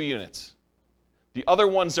see 2 units. The other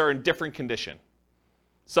ones are in different condition.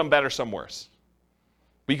 Some better, some worse.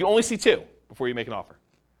 But you can only see 2 before you make an offer.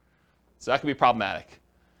 So that can be problematic.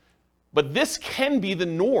 But this can be the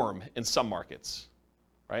norm in some markets,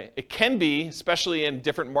 right? It can be, especially in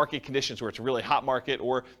different market conditions where it's a really hot market,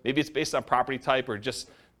 or maybe it's based on property type, or just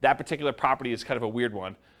that particular property is kind of a weird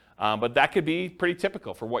one. But that could be pretty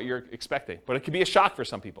typical for what you're expecting. But it could be a shock for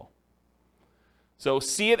some people. So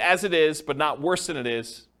see it as it is, but not worse than it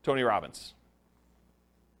is, Tony Robbins.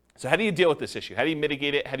 So how do you deal with this issue? How do you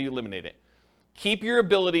mitigate it? How do you eliminate it? Keep your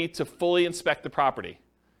ability to fully inspect the property.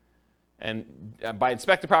 And by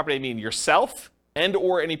inspect the property, I mean yourself and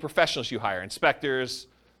or any professionals you hire, inspectors,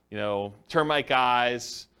 termite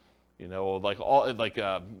guys, radon,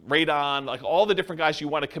 like all the different guys you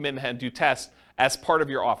want to come in and do tests as part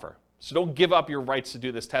of your offer. So don't give up your rights to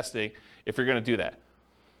do this testing if you're going to do that.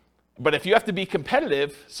 But if you have to be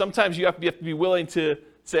competitive, sometimes you have to be willing to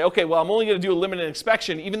say, okay, well, I'm only going to do a limited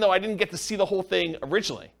inspection, even though I didn't get to see the whole thing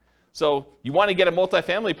originally. So you want to get a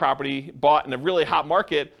multifamily property bought in a really hot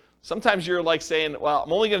market. Sometimes you're like saying, well,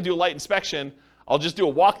 I'm only going to do a light inspection. I'll just do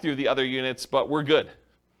a walkthrough of the other units, but we're good.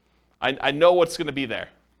 I know what's going to be there.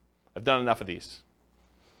 I've done enough of these.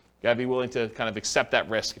 You got to be willing to kind of accept that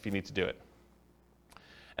risk if you need to do it.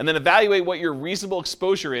 And then evaluate what your reasonable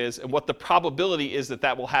exposure is and what the probability is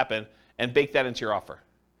that will happen, and bake that into your offer.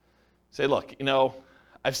 Say, look,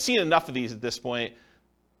 I've seen enough of these at this point.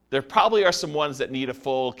 There probably are some ones that need a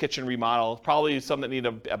full kitchen remodel, probably some that need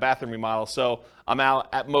a bathroom remodel. So I'm out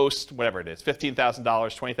at most, whatever it is, $15,000,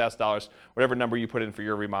 $20,000, whatever number you put in for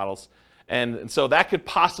your remodels. And so that could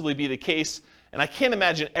possibly be the case. And I can't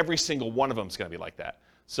imagine every single one of them is going to be like that.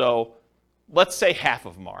 So let's say half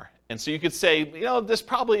of them are. And so you could say, there's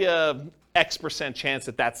probably a X% chance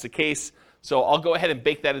that that's the case. So I'll go ahead and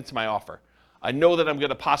bake that into my offer. I know that I'm going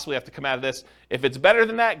to possibly have to come out of this. If it's better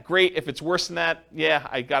than that, great. If it's worse than that, yeah,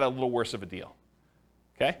 I got a little worse of a deal.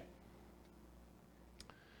 Okay?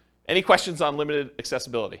 Any questions on limited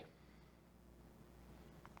accessibility?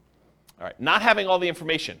 All right, not having all the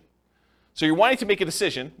information. So you're wanting to make a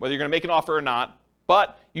decision, whether you're going to make an offer or not,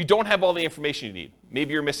 but you don't have all the information you need.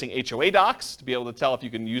 Maybe you're missing HOA docs to be able to tell if you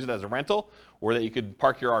can use it as a rental, or that you could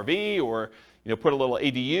park your RV, or put a little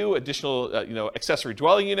ADU, additional accessory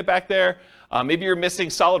dwelling unit back there. Maybe you're missing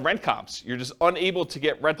solid rent comps. You're just unable to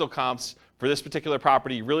get rental comps for this particular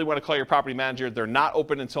property. You really want to call your property manager. They're not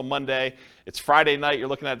open until Monday. It's Friday night. You're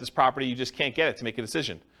looking at this property. You just can't get it to make a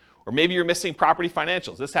decision. Or maybe you're missing property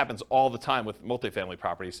financials. This happens all the time with multifamily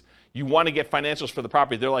properties. You want to get financials for the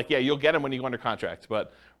property. They're like, yeah, you'll get them when you go under contract,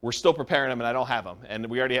 but we're still preparing them and I don't have them. And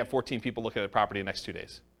we already have 14 people looking at the property in the next 2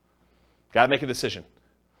 days. Got to make a decision.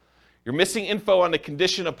 You're missing info on the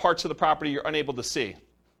condition of parts of the property you're unable to see.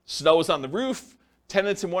 Snow is on the roof,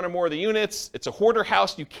 tenants in one or more of the units. It's a hoarder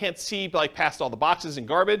house. You can't see past all the boxes and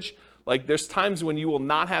garbage. There's times when you will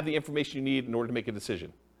not have the information you need in order to make a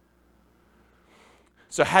decision.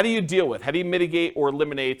 So how do you deal with, how do you mitigate or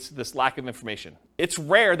eliminate this lack of information? It's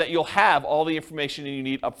rare that you'll have all the information you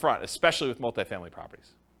need up front, especially with multifamily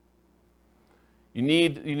properties. You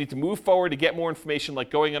need to move forward to get more information,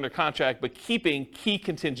 like going under contract, but keeping key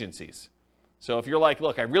contingencies. So if you're like,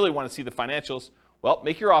 look, I really want to see the financials, well,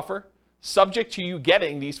 make your offer, subject to you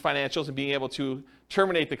getting these financials and being able to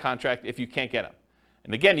terminate the contract if you can't get them.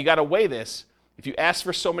 And again, you got to weigh this. If you ask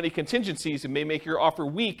for so many contingencies, it may make your offer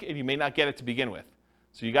weak and you may not get it to begin with.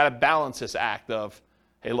 So you got to balance this act of,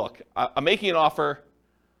 hey, look, I'm making an offer.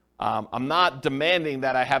 I'm not demanding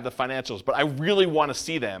that I have the financials, but I really want to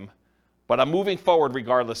see them. But I'm moving forward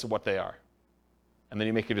regardless of what they are. And then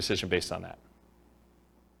you make your decision based on that.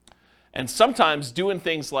 And sometimes doing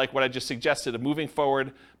things like what I just suggested of moving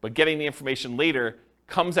forward, but getting the information later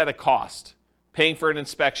comes at a cost. Paying for an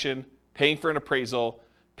inspection, paying for an appraisal,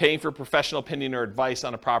 paying for professional opinion or advice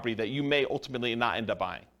on a property that you may ultimately not end up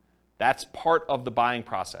buying. That's part of the buying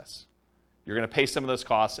process. You're going to pay some of those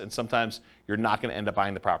costs, and sometimes you're not going to end up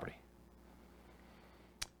buying the property.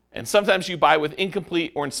 And sometimes you buy with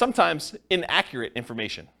incomplete or sometimes inaccurate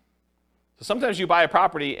information. So sometimes you buy a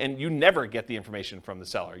property and you never get the information from the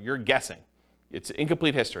seller. You're guessing. It's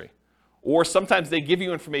incomplete history. Or sometimes they give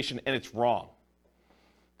you information and it's wrong.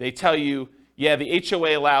 They tell you, yeah, the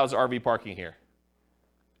HOA allows RV parking here.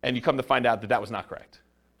 and you come to find out that that was not correct.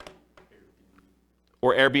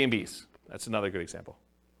 Or Airbnbs. That's another good example.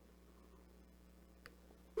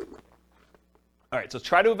 All right, so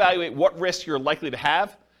try to evaluate what risk you're likely to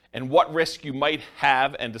have and what risk you might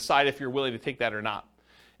have and decide if you're willing to take that or not.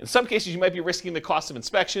 In some cases, you might be risking the cost of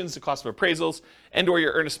inspections, the cost of appraisals, and or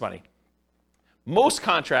your earnest money. Most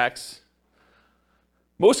contracts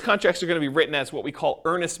are going to be written as what we call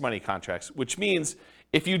earnest money contracts, which means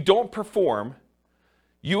if you don't perform,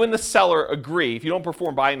 you and the seller agree, if you don't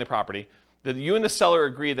perform buying the property, that you and the seller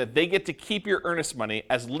agree that they get to keep your earnest money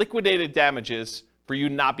as liquidated damages for you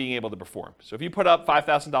not being able to perform. So if you put up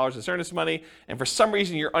 $5,000 as earnest money, and for some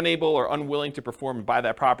reason you're unable or unwilling to perform and buy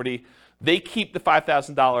that property, they keep the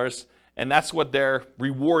 $5,000, and that's what their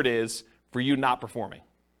reward is for you not performing.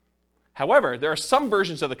 However, there are some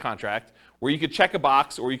versions of the contract where you could check a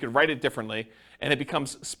box or you could write it differently, and it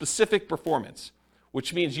becomes specific performance,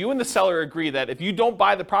 which means you and the seller agree that if you don't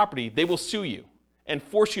buy the property, they will sue you and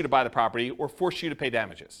force you to buy the property or force you to pay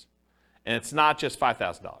damages. And it's not just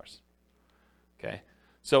 $5,000. Okay?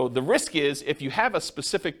 So the risk is if you have a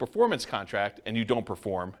specific performance contract and you don't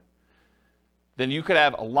perform, then you could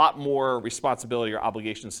have a lot more responsibility or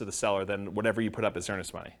obligations to the seller than whatever you put up as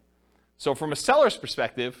earnest money. So from a seller's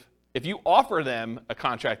perspective, if you offer them a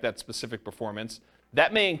contract that's specific performance,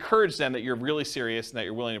 that may encourage them that you're really serious and that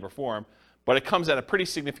you're willing to perform, but it comes at a pretty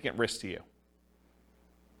significant risk to you.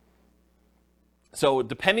 So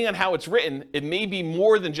depending on how it's written, it may be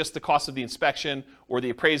more than just the cost of the inspection or the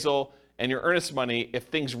appraisal and your earnest money if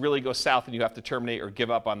things really go south and you have to terminate or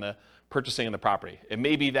give up on the purchasing of the property. It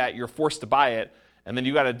may be that you're forced to buy it, and then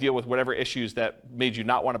you got to deal with whatever issues that made you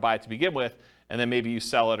not want to buy it to begin with, and then maybe you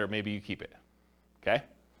sell it or maybe you keep it. Okay?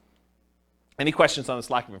 Any questions on this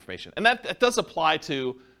lack of information? And that does apply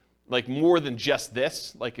to like more than just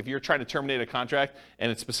this. Like if you're trying to terminate a contract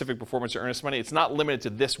and it's specific performance or earnest money, it's not limited to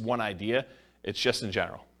this one idea. It's just in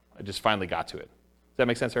general. I just finally got to it. Does that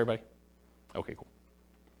make sense, everybody? Okay, cool.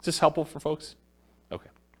 Is this helpful for folks? Okay.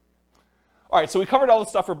 All right, so we covered all the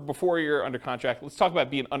stuff for before you're under contract. Let's talk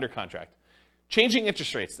about being under contract. Changing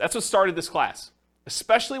interest rates. That's what started this class,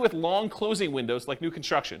 especially with long closing windows like new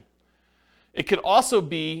construction. It could also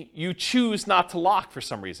be you choose not to lock for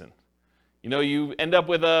some reason. You know, you end up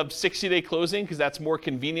with a 60-day closing because that's more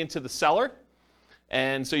convenient to the seller.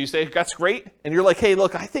 And so you say, that's great. And you're like, hey,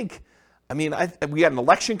 look, we got an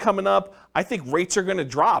election coming up. I think rates are going to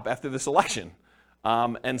drop after this election.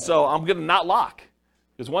 And so I'm going to not lock.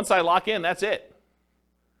 Because once I lock in, that's it.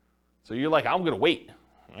 So you're like, I'm going to wait.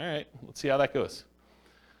 All right, let's see how that goes.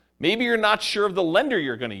 Maybe you're not sure of the lender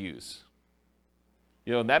you're going to use.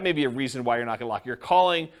 You know, that may be a reason why you're not going to lock. You're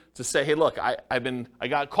calling to say, hey, look, I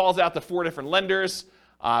got calls out to 4 different lenders.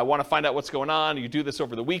 I want to find out what's going on. You do this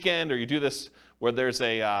over the weekend, or you do this where there's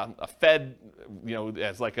a Fed, you know,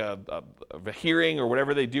 as like a hearing or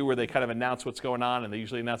whatever they do where they kind of announce what's going on, and they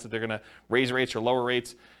usually announce that they're going to raise rates or lower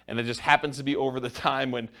rates, and it just happens to be over the time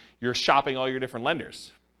when you're shopping all your different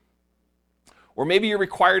lenders. Or maybe you're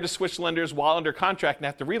required to switch lenders while under contract and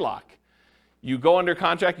have to relock. You go under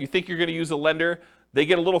contract, you think you're going to use a lender, they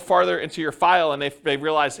get a little farther into your file and they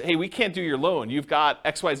realize, hey, we can't do your loan. You've got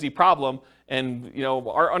XYZ problem, and you know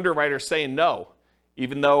our underwriter's saying no,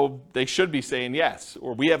 even though they should be saying yes.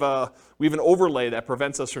 Or we have an overlay that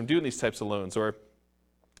prevents us from doing these types of loans. Or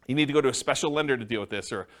you need to go to a special lender to deal with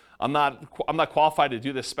this. Or I'm not qualified to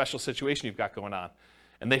do this special situation you've got going on.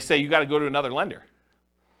 And they say you got to go to another lender.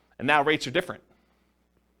 And now rates are different.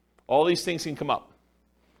 All these things can come up.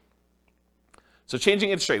 So changing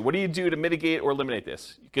interest rate, what do you do to mitigate or eliminate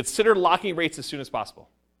this? You consider locking rates as soon as possible.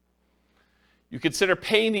 You consider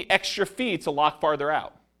paying the extra fee to lock farther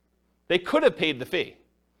out. They could have paid the fee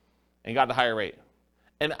and got a higher rate.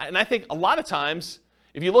 And I think a lot of times,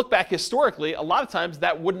 if you look back historically, a lot of times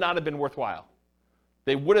that would not have been worthwhile.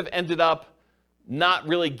 They would have ended up not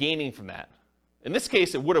really gaining from that. In this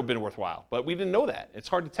case, it would have been worthwhile, but we didn't know that. It's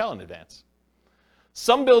hard to tell in advance.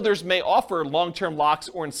 Some builders may offer long-term locks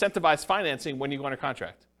or incentivized financing when you go under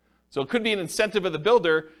contract. So it could be an incentive of the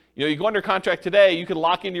builder. You know, you go under contract today, you can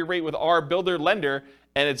lock in your rate with our builder lender,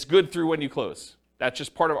 and it's good through when you close. That's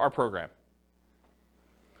just part of our program.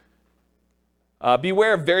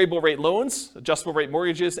 Beware of variable rate loans, adjustable rate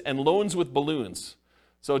mortgages, and loans with balloons.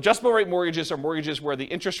 So adjustable rate mortgages are mortgages where the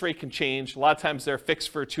interest rate can change. A lot of times they're fixed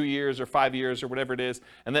for 2 years or 5 years or whatever it is.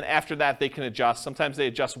 And then after that, they can adjust. Sometimes they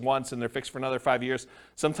adjust once and they're fixed for another 5 years.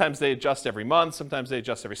 Sometimes they adjust every month. Sometimes they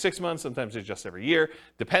adjust every 6 months. Sometimes they adjust every year.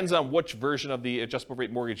 Depends on which version of the adjustable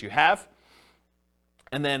rate mortgage you have.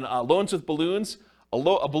 And then loans with balloons. A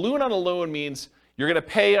balloon on a loan means you're going to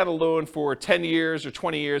pay on a loan for 10 years or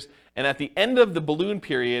 20 years. And at the end of the balloon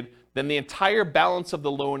period, then the entire balance of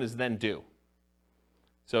the loan is then due.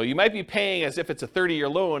 So you might be paying as if it's a 30-year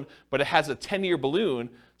loan, but it has a 10-year balloon,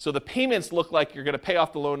 so the payments look like you're going to pay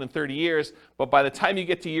off the loan in 30 years, but by the time you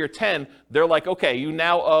get to year 10, they're like, okay, you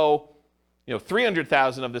now owe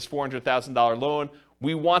 $300,000 of this $400,000 loan.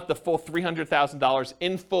 We want the full $300,000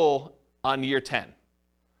 in full on year 10.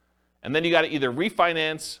 And then you got to either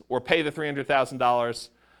refinance or pay the $300,000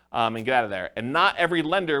 and get out of there. And not every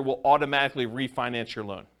lender will automatically refinance your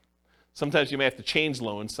loan. Sometimes you may have to change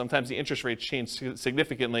loans. Sometimes the interest rates change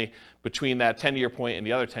significantly between that 10-year point and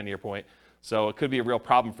the other 10-year point. So it could be a real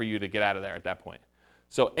problem for you to get out of there at that point.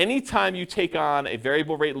 So anytime you take on a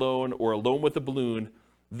variable rate loan or a loan with a balloon,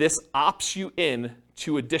 this opts you in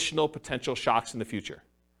to additional potential shocks in the future.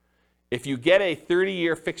 If you get a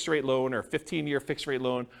 30-year fixed rate loan or a 15-year fixed rate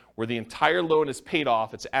loan where the entire loan is paid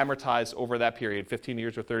off, it's amortized over that period, 15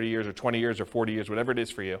 years or 30 years or 20 years or 40 years, whatever it is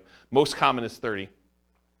for you. Most common is 30.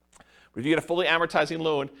 But if you get a fully amortizing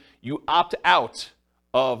loan, you opt out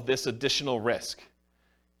of this additional risk.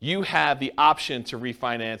 You have the option to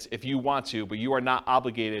refinance if you want to, but you are not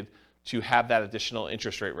obligated to have that additional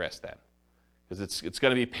interest rate risk then. Because it's going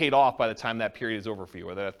to be paid off by the time that period is over for you,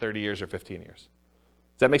 whether that's 30 years or 15 years.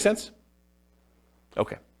 Does that make sense?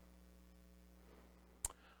 Okay.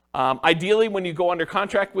 Ideally, when you go under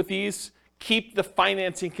contract with these, keep the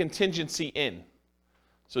financing contingency in.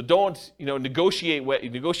 So don't negotiate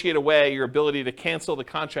away your ability to cancel the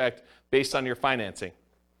contract based on your financing.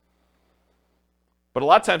 But a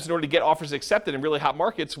lot of times in order to get offers accepted in really hot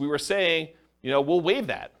markets, we were saying, we'll waive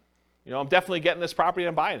that. I'm definitely getting this property and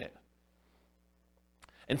I'm buying it.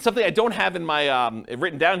 And something I don't have in my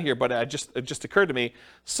written down here, but it just occurred to me,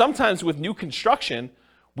 sometimes with new construction,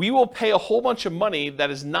 we will pay a whole bunch of money that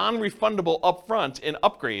is non-refundable upfront in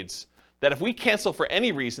upgrades that if we cancel for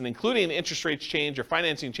any reason, including the interest rates change or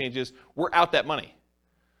financing changes, we're out that money.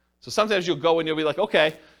 So sometimes you'll go and you'll be like,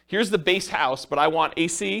 okay, here's the base house, but I want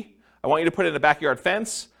AC. I want you to put in a backyard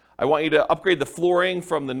fence. I want you to upgrade the flooring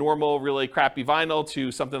from the normal, really crappy vinyl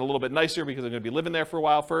to something a little bit nicer because I'm going to be living there for a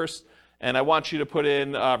while first. And I want you to put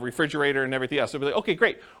in a refrigerator and everything else. So we'll be like, okay,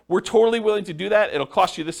 great. We're totally willing to do that. It'll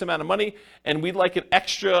cost you this amount of money. And we'd like an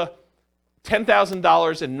extra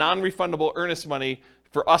 $10,000 in non-refundable earnest money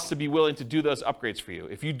for us to be willing to do those upgrades for you.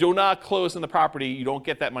 If you do not close on the property, you don't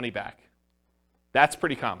get that money back. That's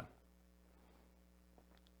pretty common.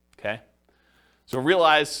 Okay? So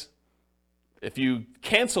realize if you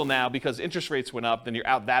cancel now because interest rates went up, then you're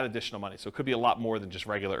out that additional money. So it could be a lot more than just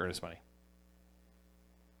regular earnest money.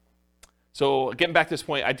 So getting back to this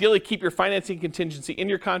point, ideally keep your financing contingency in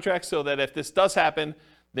your contract so that if this does happen,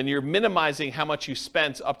 then you're minimizing how much you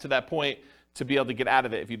spent up to that point to be able to get out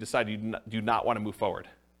of it if you decide you do not want to move forward.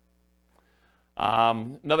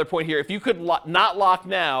 Another point here, if you could not lock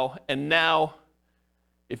now, and now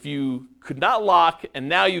if you could not lock and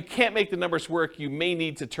now you can't make the numbers work, you may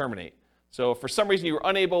need to terminate. So if for some reason you were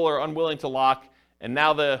unable or unwilling to lock, and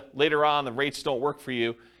now later on the rates don't work for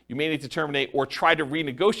you, you may need to terminate or try to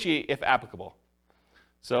renegotiate if applicable.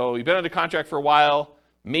 So you've been under contract for a while.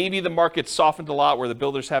 Maybe the market's softened a lot where the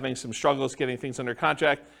builder's having some struggles getting things under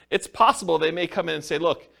contract. It's possible they may come in and say,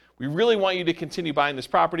 look, we really want you to continue buying this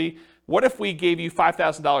property. What if we gave you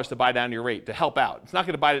 $5,000 to buy down your rate to help out? It's not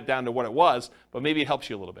going to buy it down to what it was, but maybe it helps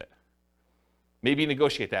you a little bit. Maybe you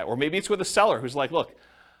negotiate that. Or maybe it's with a seller who's like, look,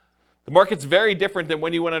 the market's very different than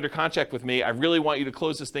when you went under contract with me. I really want you to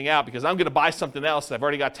close this thing out because I'm going to buy something else. I've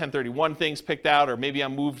already got 1031 things picked out, or maybe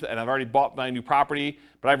I'm moved and I've already bought my new property,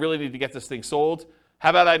 but I really need to get this thing sold. How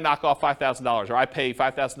about I knock off $5,000, or I pay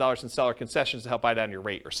 $5,000 in seller concessions to help buy down your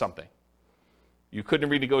rate or something? You couldn't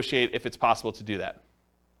renegotiate if it's possible to do that.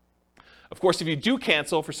 Of course, if you do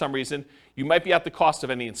cancel for some reason, you might be at the cost of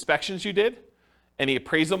any inspections you did, any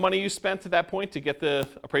appraisal money you spent to that point to get the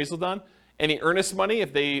appraisal done, any earnest money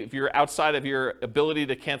if you're outside of your ability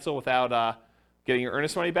to cancel without getting your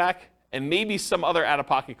earnest money back, and maybe some other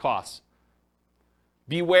out-of-pocket costs.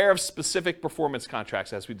 Beware of specific performance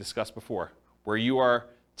contracts, as we discussed before, where you are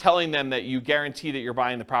telling them that you guarantee that you're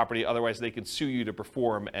buying the property, otherwise they can sue you to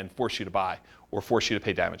perform and force you to buy or force you to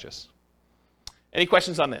pay damages. Any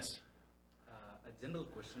questions on this? A general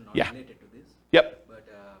question not Yeah. related to this. Yep. But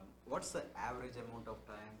what's the average amount of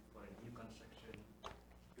time for a new construction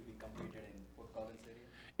to be completed in Fort Collins area?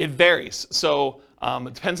 It varies. So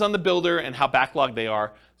it depends on the builder and how backlogged they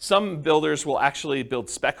are. Some builders will actually build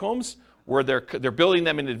spec homes where they're building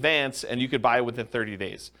them in advance and you could buy it within 30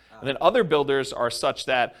 days. And then other builders are such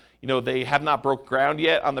that they have not broke ground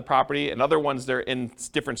yet on the property, and other ones they're in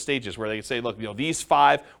different stages where they say, look, these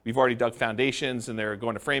 5, we've already dug foundations and they're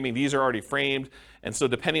going to framing. These are already framed. And so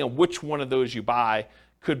depending on which one of those you buy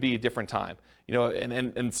could be a different time.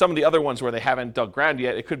 and some of the other ones where they haven't dug ground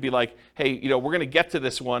yet, it could be like, hey, we're going to get to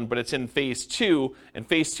this one, but it's in phase 2, and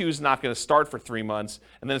phase 2 is not going to start for 3 months,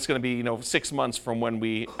 and then it's going to be 6 months from when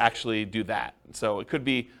we actually do that. So it could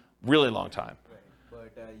be really long time. Right.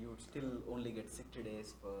 But you would still only get 60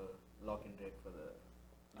 days for lock-in rate for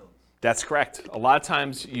the loans. That's correct. A lot of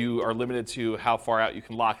times you are limited to how far out you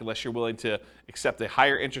can lock unless you're willing to accept a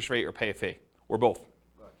higher interest rate or pay a fee, or both.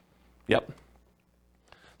 Yep.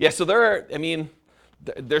 Yeah, so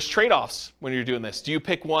there's trade-offs when you're doing this. Do you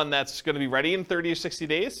pick one that's going to be ready in 30 or 60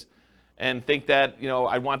 days and think that,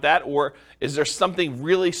 I want that? Or is there something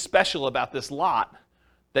really special about this lot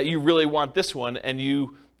that you really want this one and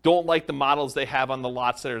you don't like the models they have on the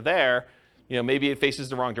lots that are there? Maybe it faces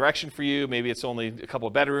the wrong direction for you. Maybe it's only a couple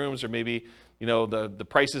of bedrooms, or maybe, the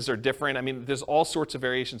prices are different. There's all sorts of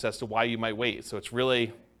variations as to why you might wait. So it's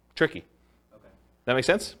really tricky. Okay. That make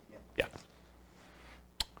sense? Yeah.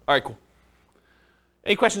 All right, cool.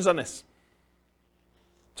 Any questions on this?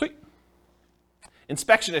 Sweet.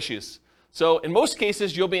 Inspection issues. So in most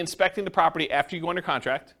cases, you'll be inspecting the property after you go under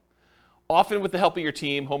contract, often with the help of your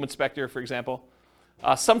team, home inspector, for example.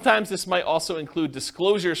 Sometimes this might also include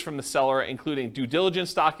disclosures from the seller, including due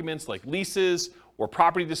diligence documents like leases or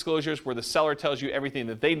property disclosures where the seller tells you everything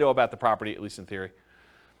that they know about the property, at least in theory.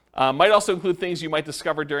 Might also include things you might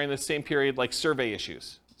discover during the same period, like survey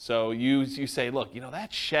issues. So you say, look,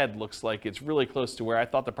 that shed looks like it's really close to where I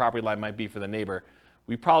thought the property line might be for the neighbor.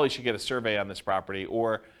 We probably should get a survey on this property.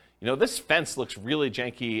 Or, this fence looks really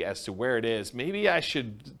janky as to where it is. Maybe I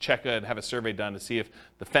should check and have a survey done to see if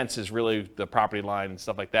the fence is really the property line and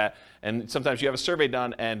stuff like that. And sometimes you have a survey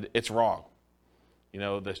done and it's wrong.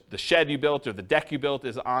 The shed you built or the deck you built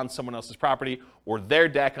is on someone else's property, or their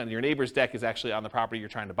deck on your neighbor's deck is actually on the property you're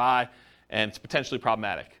trying to buy, and it's potentially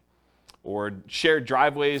problematic. Or shared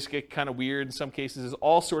driveways get kind of weird in some cases. There's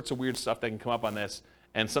all sorts of weird stuff that can come up on this,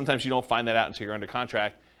 and sometimes you don't find that out until you're under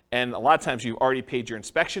contract. And a lot of times you've already paid your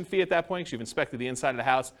inspection fee at that point, because you've inspected the inside of the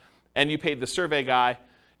house, and you paid the survey guy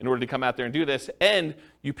in order to come out there and do this, and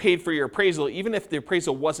you paid for your appraisal, even if the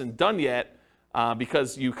appraisal wasn't done yet,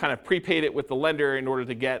 because you kind of prepaid it with the lender in order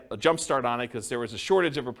to get a jump start on it, because there was a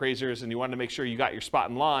shortage of appraisers, and you wanted to make sure you got your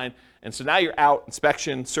spot in line. And so now you're out,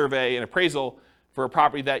 inspection, survey, and appraisal, for a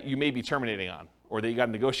property that you may be terminating on or that you got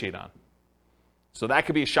to negotiate on. So that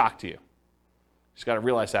could be a shock to you. You just got to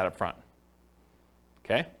realize that up front.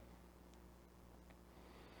 Okay?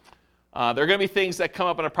 There are going to be things that come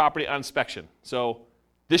up on a property on inspection. So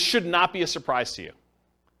this should not be a surprise to you.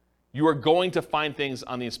 You are going to find things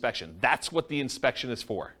on the inspection. That's what the inspection is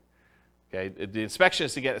for. Okay? The inspection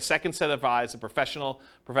is to get a second set of eyes, a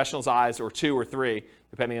professional's eyes, or 2 or 3,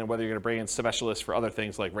 depending on whether you're going to bring in specialists for other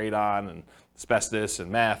things like radon and asbestos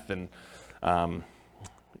and meth and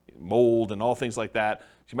mold and all things like that.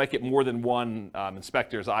 So you might get more than one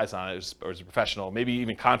inspector's eyes on it, or as a professional. Maybe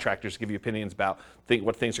even contractors give you opinions about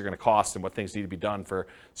what things are going to cost and what things need to be done for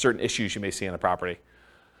certain issues you may see on the property.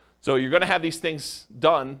 So you're going to have these things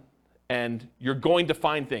done, and you're going to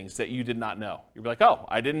find things that you did not know. You'll be like, oh,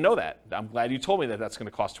 I didn't know that. I'm glad you told me that that's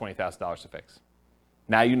going to cost $20,000 to fix.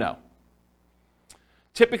 Now you know.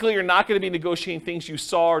 Typically, you're not going to be negotiating things you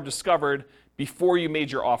saw or discovered before you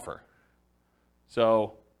made your offer.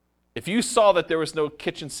 So if you saw that there was no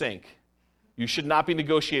kitchen sink, you should not be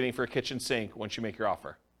negotiating for a kitchen sink once you make your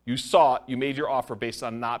offer. You saw it, you made your offer based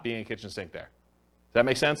on not being a kitchen sink there. Does that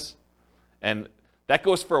make sense? And that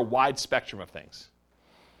goes for a wide spectrum of things.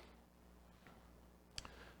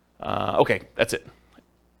 Okay, that's it.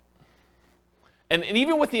 And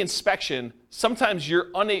even with the inspection, sometimes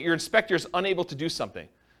your inspector is unable to do something.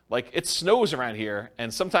 Like it snows around here,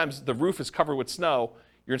 and sometimes the roof is covered with snow.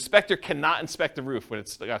 Your inspector cannot inspect the roof when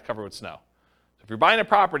it's got covered with snow. So if you're buying a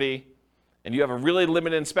property and you have a really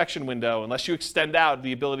limited inspection window, unless you extend out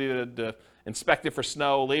the ability to inspect it for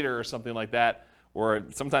snow later or something like that, or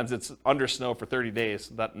sometimes it's under snow for 30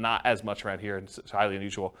 days, not as much around here, it's highly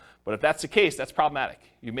unusual. But if that's the case, that's problematic.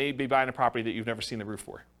 You may be buying a property that you've never seen the roof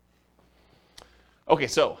for. Okay,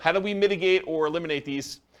 so how do we mitigate or eliminate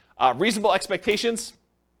these? Reasonable expectations.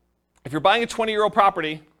 If you're buying a 20-year-old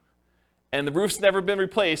property and the roof's never been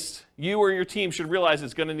replaced, you or your team should realize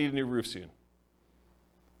it's going to need a new roof soon.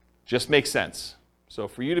 Just makes sense. So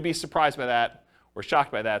for you to be surprised by that or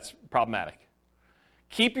shocked by that's problematic.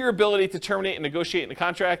 Keep your ability to terminate and negotiate in a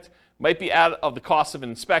contract. Might be out of the cost of an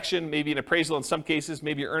inspection, maybe an appraisal in some cases,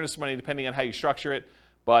 maybe your earnest money depending on how you structure it.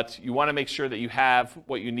 But you want to make sure that you have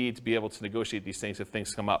what you need to be able to negotiate these things if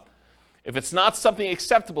things come up. If it's not something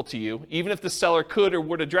acceptable to you, even if the seller could or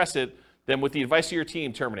would address it, then with the advice of your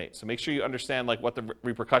team, terminate. So make sure you understand like what the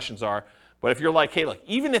repercussions are. But if you're like, hey, look,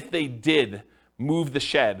 even if they did move the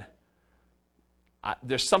shed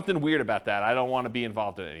there's something weird about that. I don't want to be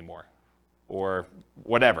involved in it anymore, or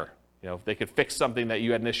whatever. If they could fix something that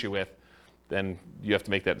you had an issue with, then you have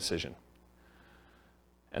to make that decision.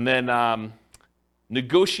 And then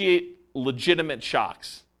negotiate legitimate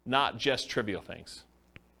shocks, not just trivial things.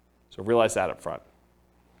 So realize that up front.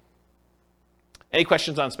 Any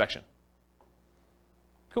questions on inspection?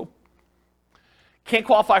 Cool. Can't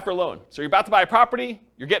qualify for a loan. So you're about to buy a property,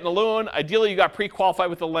 you're getting a loan. Ideally, you got pre-qualified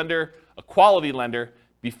with a lender, a quality lender,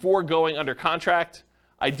 before going under contract.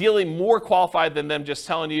 Ideally, more qualified than them just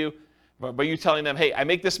telling you, but you telling them, hey, I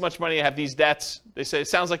make this much money, I have these debts. They say, it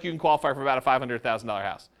sounds like you can qualify for about a $500,000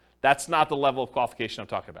 house. That's not the level of qualification I'm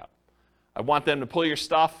talking about. I want them to pull your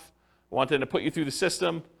stuff. I want them to put you through the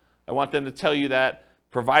system. I want them to tell you that,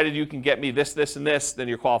 provided you can get me this, this, and this, then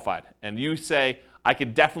you're qualified. And you say, I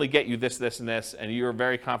can definitely get you this, this, and this, and you're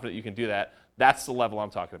very confident you can do that. That's the level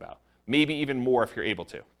I'm talking about. Maybe even more if you're able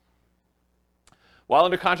to. While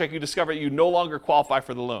under contract, you discover you no longer qualify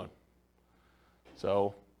for the loan.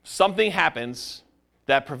 So something happens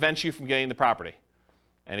that prevents you from getting the property.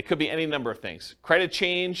 And it could be any number of things. Credit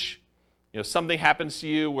change, something happens to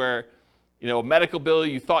you where, a medical bill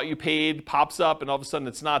you thought you paid pops up and all of a sudden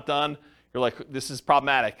it's not done. You're like, this is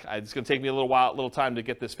problematic. It's going to take me a little time to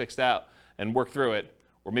get this fixed out and work through it.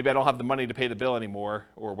 Or maybe I don't have the money to pay the bill anymore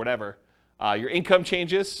or whatever. Your income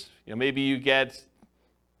changes. Maybe you get,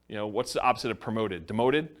 what's the opposite of promoted?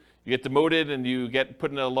 Demoted. You get demoted and you get put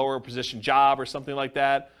in a lower position job or something like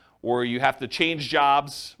that. Or you have to change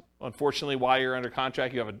jobs. Unfortunately, while you're under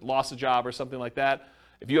contract, you have a loss of job or something like that.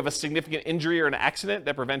 If you have a significant injury or an accident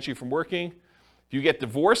that prevents you from working, if you get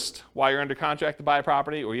divorced while you're under contract to buy a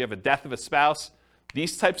property, or you have a death of a spouse,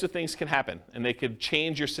 these types of things can happen, and they could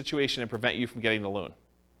change your situation and prevent you from getting the loan.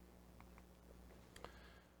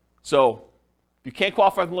 So, if you can't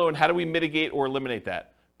qualify for the loan, how do we mitigate or eliminate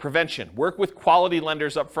that? Prevention. Work with quality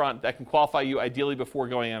lenders up front that can qualify you ideally before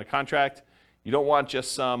going on a contract. You don't want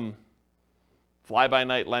just some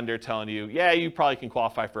fly-by-night lender telling you, yeah, you probably can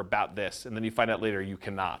qualify for about this, and then you find out later you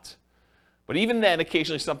cannot. But even then,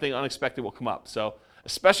 occasionally something unexpected will come up. So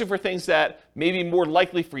especially for things that may be more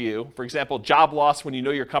likely for you, for example, job loss when you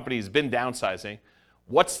know your company has been downsizing,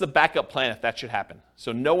 what's the backup plan if that should happen?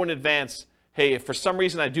 So know in advance, hey, if for some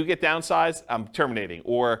reason I do get downsized, I'm terminating.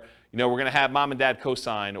 Or we're going to have mom and dad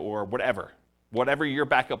co-sign or whatever your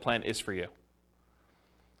backup plan is for you.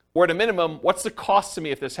 Or at a minimum, what's the cost to me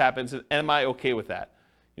if this happens, and am I okay with that?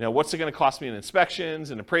 What's it going to cost me in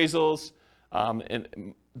inspections and appraisals?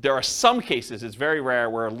 And there are some cases, it's very rare,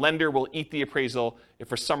 where a lender will eat the appraisal if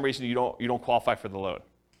for some reason you don't qualify for the loan.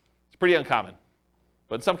 It's pretty uncommon,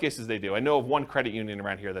 but in some cases they do. I know of one credit union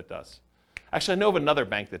around here that does. Actually, I know of another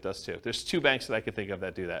bank that does too. There's 2 banks that I could think of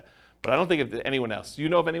that do that, but I don't think of anyone else. Do you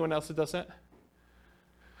know of anyone else that does that?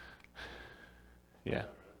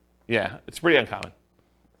 Yeah, it's pretty uncommon.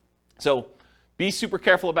 So be super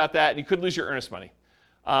careful about that, and you could lose your earnest money.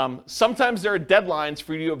 Sometimes there are deadlines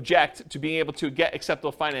for you to object to being able to get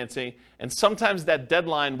acceptable financing, and sometimes that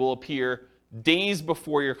deadline will appear days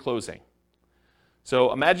before your closing.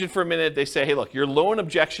 So imagine for a minute they say, hey, look, your loan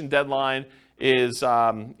objection deadline is the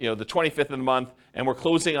 25th of the month, and we're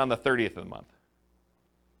closing on the 30th of the month.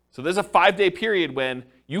 So there's a 5-day period when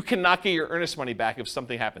you cannot get your earnest money back if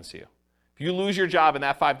something happens to you. If you lose your job in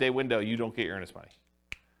that 5-day window, you don't get your earnest money.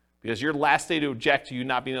 Because your last day to object to you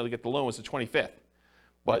not being able to get the loan was the 25th.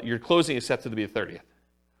 But your closing is set to be the 30th.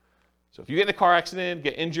 So if you get in a car accident,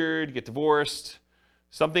 get injured, get divorced,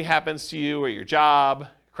 something happens to you or your job,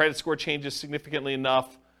 credit score changes significantly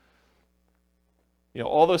enough,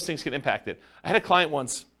 all those things can impact it. I had a client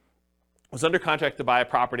once, was under contract to buy a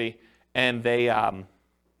property, and they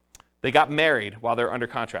got married while they were under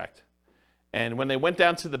contract. And when they went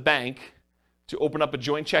down to the bank to open up a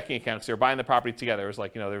joint checking account, because they were buying the property together, it was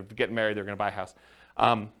like, they're getting married, they're going to buy a house.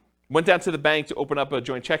 Went down to the bank to open up a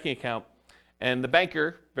joint checking account, and the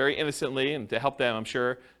banker, very innocently, and to help them, I'm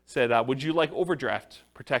sure, said, would you like overdraft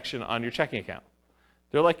protection on your checking account?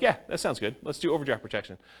 They're like, yeah, that sounds good. Let's do overdraft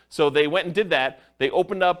protection. So they went and did that. They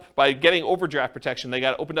opened up, by getting overdraft protection, they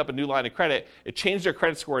opened up a new line of credit. It changed their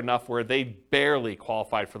credit score enough where they barely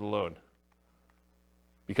qualified for the loan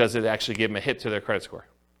because it actually gave them a hit to their credit score.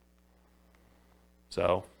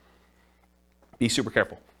 So be super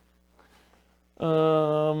careful.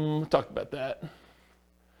 Talked about that.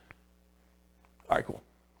 All right, cool.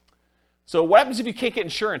 So what happens if you can't get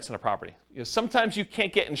insurance on a property? Sometimes you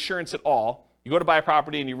can't get insurance at all. You go to buy a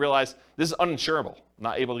property and you realize this is uninsurable,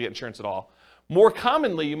 not able to get insurance at all. More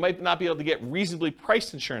commonly, you might not be able to get reasonably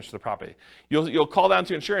priced insurance for the property. You'll call down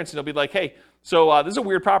to insurance and they'll be like, hey, so this is a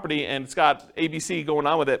weird property and it's got ABC going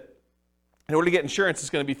on with it. in order to get insurance, it's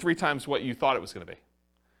going to be 3 times what you thought it was going to be.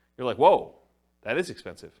 You're like, whoa, that is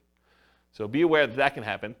expensive. So be aware that that can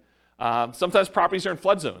happen. Sometimes properties are in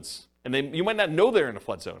flood zones, and you might not know they're in a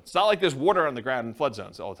flood zone. It's not like there's water on the ground in flood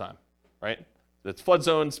zones all the time, right? It's flood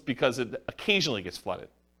zones because it occasionally gets flooded.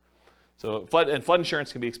 So flood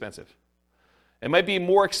insurance can be expensive. It might be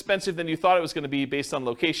more expensive than you thought it was going to be based on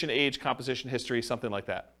location, age, composition, history, something like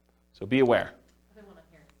that. So be aware. Other one on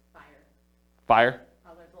here is fire. Fire?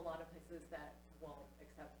 There's a lot of places that will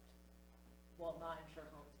not insure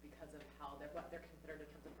homes because of how what they're considered in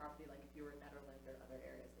terms of property, like if you were in Netherlands or other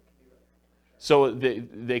areas, it can be really hard to insure.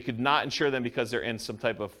 So they could not insure them because they're in some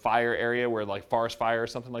type of fire area where like forest fire or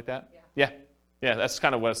something like that? Yeah. Yeah, that's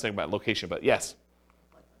kind of what I was thinking about location, but yes.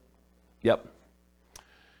 Yep.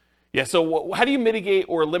 Yeah, so how do you mitigate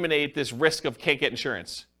or eliminate this risk of can't get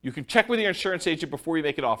insurance? You can check with your insurance agent before you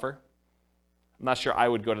make an offer. I'm not sure I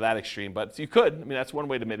would go to that extreme, but you could. I mean, that's one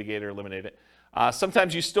way to mitigate or eliminate it.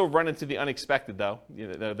 Sometimes you still run into the unexpected, though.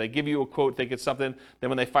 They give you a quote, think it's something, then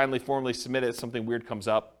when they finally formally submit it, something weird comes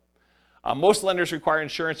up. Most lenders require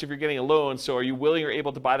insurance if you're getting a loan, so are you willing or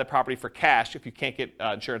able to buy the property for cash if you can't get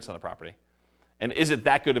insurance on the property? And is it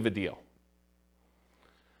that good of a deal?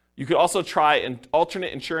 You could also try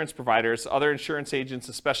alternate insurance providers, other insurance agents,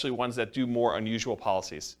 especially ones that do more unusual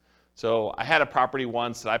policies. So I had a property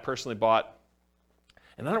once that I personally bought,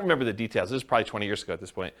 and I don't remember the details. This is probably 20 years ago at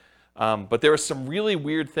this point. But there was some really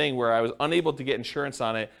weird thing where I was unable to get insurance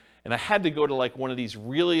on it, and I had to go to like one of these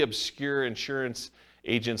really obscure insurance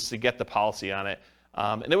agents to get the policy on it.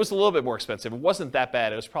 And it was a little bit more expensive. It wasn't that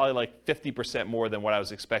bad. It was probably like 50% more than what I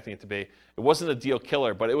was expecting it to be. It wasn't a deal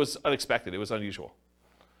killer, but it was unexpected. It was unusual.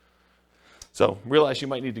 So realize you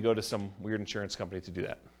might need to go to some weird insurance company to do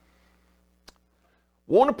that.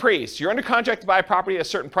 Won't appraise. You're under contract to buy a property at a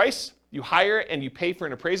certain price. You hire it and you pay for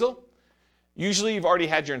an appraisal. Usually you've already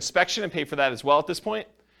had your inspection and pay for that as well at this point.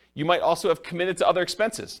 You might also have committed to other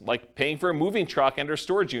expenses, like paying for a moving truck and or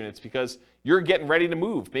storage units because you're getting ready to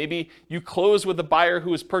move. Maybe you close with the buyer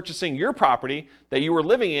who is purchasing your property that you were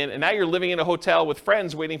living in, and now you're living in a hotel with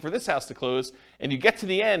friends waiting for this house to close, and you get to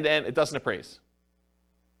the end and it doesn't appraise.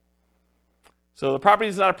 So the property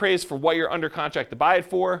is not appraised for what you're under contract to buy it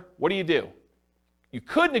for. What do? You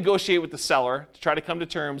could negotiate with the seller to try to come to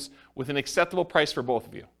terms with an acceptable price for both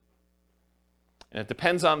of you. And it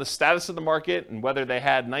depends on the status of the market and whether they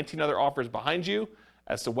had 19 other offers behind you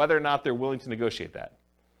as to whether or not they're willing to negotiate that.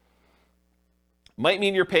 Might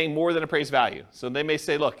mean you're paying more than appraised value. So they may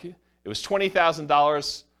say, look, it was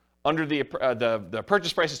 $20,000 under the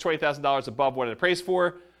purchase price is $20,000 above what it appraised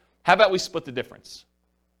for. How about we split the difference?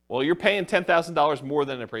 Well, you're paying $10,000 more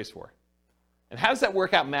than it appraised for. And how does that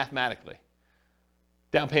work out mathematically,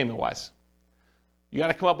 down payment-wise? You got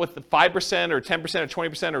to come up with the 5% or 10% or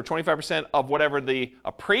 20% or 25% of whatever the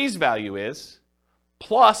appraised value is,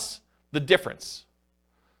 plus the difference.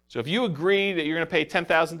 So if you agree that you're going to pay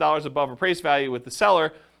 $10,000 above appraised value with the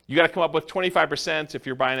seller, you got to come up with 25%, if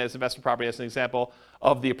you're buying it as investment property as an example,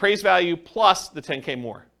 of the appraised value plus the $10K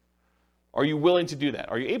more. Are you willing to do that?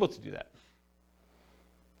 Are you able to do that?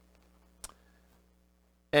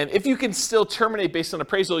 And if you can still terminate based on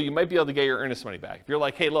appraisal, you might be able to get your earnest money back. If you're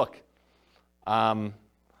like, hey, look, I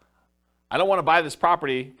don't want to buy this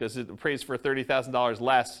property because it appraised for $30,000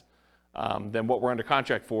 less than what we're under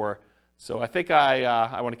contract for, so I think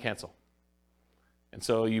I want to cancel. And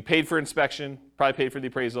so you paid for inspection, probably paid for the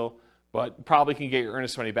appraisal, but probably can get your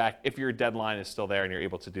earnest money back if your deadline is still there and you're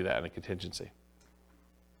able to do that in a contingency.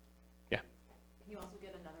 Yeah? Can you also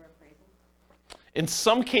get another appraisal? In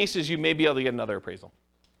some cases, you may be able to get another appraisal.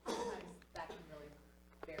 Sometimes that can really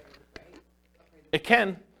vary, right? Appraisal. It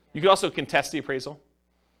can. You could also contest the appraisal.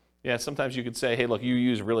 Yeah, sometimes you could say, hey, look, you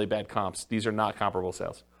use really bad comps. These are not comparable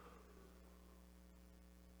sales.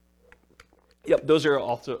 Yep, those are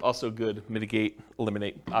also good mitigate,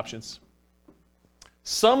 eliminate options.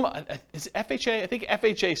 Is FHA? I think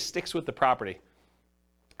FHA sticks with the property.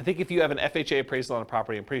 I think if you have an FHA appraisal on a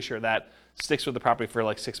property, I'm pretty sure that sticks with the property for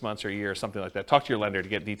like 6 months or a year or something like that. Talk to your lender to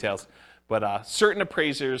get details. But certain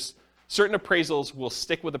appraisals will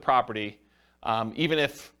stick with the property, even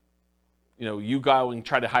if you go and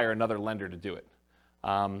try to hire another lender to do it.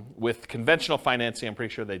 With conventional financing, I'm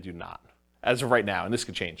pretty sure they do not, as of right now, and this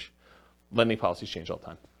could change. Lending policies change all the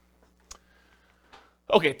time.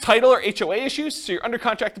 Okay, title or HOA issues. So you're under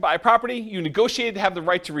contract to buy a property. You negotiated to have the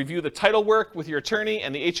right to review the title work with your attorney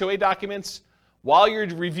and the HOA documents. While you're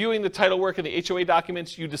reviewing the title work and the HOA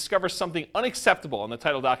documents, you discover something unacceptable in the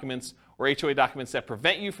title documents or HOA documents that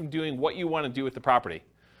prevent you from doing what you want to do with the property.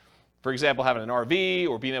 For example, having an RV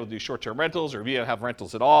or being able to do short-term rentals or being able to have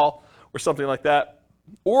rentals at all or something like that.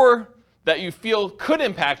 Or that you feel could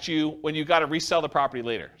impact you when you got to resell the property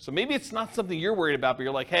later. So maybe it's not something you're worried about, but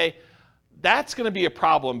you're like, hey, that's going to be a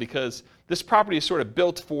problem because this property is sort of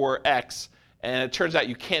built for X, and it turns out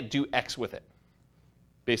you can't do X with it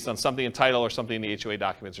based on something in title or something in the HOA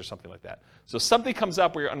documents or something like that. So something comes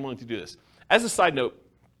up where you're unwilling to do this. As a side note,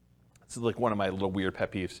 this is like one of my little weird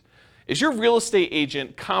pet peeves. Is your real estate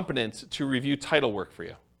agent competent to review title work for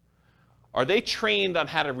you? Are they trained on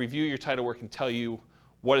how to review your title work and tell you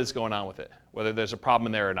what is going on with it, whether there's a problem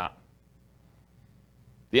in there or not?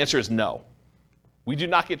 The answer is no. We do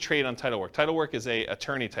not get trained on title work. Title work is an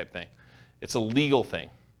attorney type thing. It's a legal thing.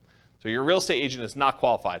 So your real estate agent is not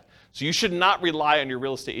qualified. So you should not rely on your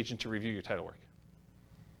real estate agent to review your title work.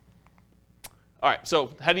 All right, so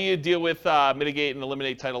how do you deal with, mitigate and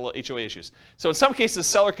eliminate title HOA issues? So in some cases, the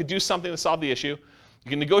seller could do something to solve the issue. You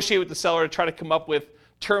can negotiate with the seller to try to come up with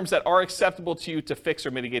terms that are acceptable to you to fix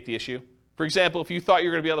or mitigate the issue. For example, if you thought you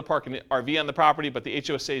were going to be able to park an RV on the property, but the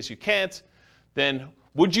HOA says you can't, then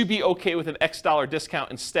would you be okay with an X dollar discount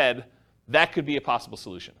instead? That could be a possible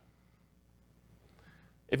solution.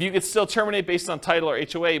 If you could still terminate based on title or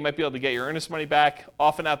HOA, you might be able to get your earnest money back,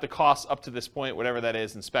 often out the costs up to this point, whatever that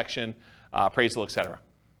is, inspection, appraisal, etc.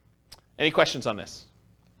 Any questions on this?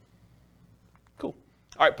 Cool.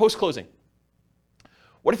 All right, post-closing.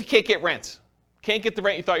 What if you can't get rent? Can't get the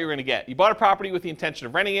rent you thought you were going to get? You bought a property with the intention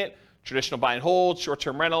of renting it, traditional buy and hold,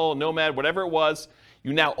 short-term rental, nomad, whatever it was.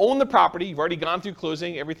 You now own the property. You've already gone through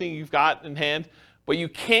closing, everything you've got in hand, but you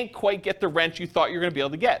can't quite get the rent you thought you were going to be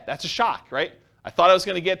able to get. That's a shock, right? I thought I was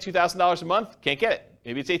going to get $2,000 a month. Can't get it.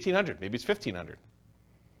 Maybe it's $1,800. Maybe it's $1,500.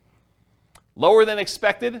 Lower than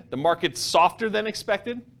expected. The market's softer than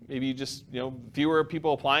expected. Maybe you just, fewer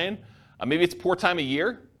people applying. Maybe it's poor time of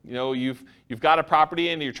year. You've got a property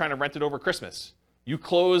and you're trying to rent it over Christmas. You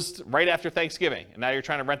closed right after Thanksgiving, and now you're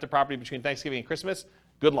trying to rent the property between Thanksgiving and Christmas.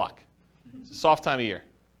 Good luck. It's a soft time of year.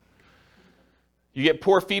 You get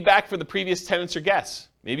poor feedback from the previous tenants or guests.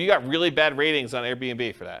 Maybe you got really bad ratings on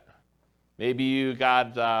Airbnb for that. Maybe you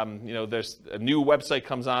got, there's a new website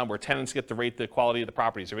comes on where tenants get to rate the quality of the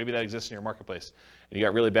properties, or maybe that exists in your marketplace, and you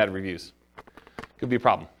got really bad reviews. Could be a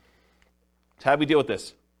problem. So how do we deal with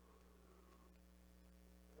this?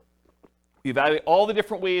 We evaluate all the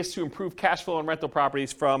different ways to improve cash flow on rental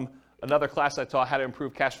properties from another class I taught, How to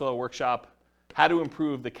Improve Cash Flow Workshop, How to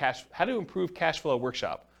Improve Cash Flow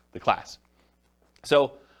Workshop, the class.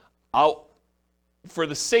 So for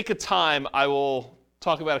the sake of time, I will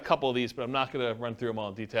talk about a couple of these, but I'm not going to run through them all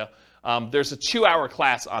in detail. There's a 2-hour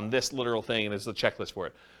class on this literal thing, and there's a checklist for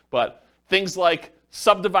it. But things like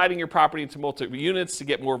subdividing your property into multiple units to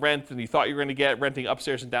get more rent than you thought you were going to get, renting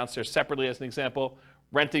upstairs and downstairs separately as an example,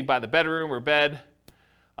 renting by the bedroom or bed,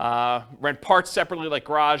 rent parts separately like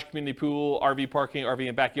garage, community pool, RV parking, RV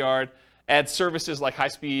and backyard, add services like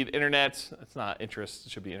high-speed internet. That's not interest,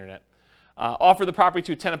 it should be internet. Offer the property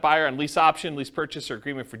to a tenant buyer on lease option, lease purchase, or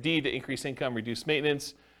agreement for deed to increase income, reduce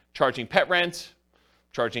maintenance, charging pet rent,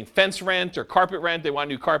 charging fence rent or carpet rent. They want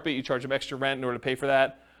new carpet, you charge them extra rent in order to pay for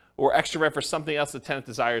that, or extra rent for something else the tenant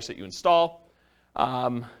desires that you install.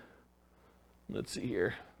 Let's see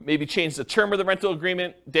here. Maybe change the term of the rental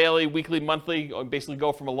agreement, daily, weekly, monthly, or basically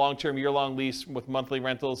go from a long-term, year-long lease with monthly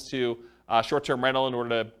rentals to short-term rental in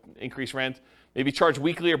order to increase rent. Maybe charge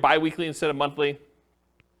weekly or bi-weekly instead of monthly.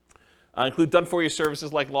 Include done-for-you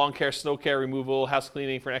services like lawn care, snow care, removal, house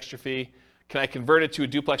cleaning for an extra fee. Can I convert it to a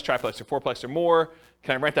duplex, triplex, or fourplex or more?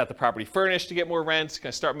 Can I rent out the property furnished to get more rent? Can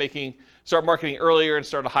I start marketing earlier and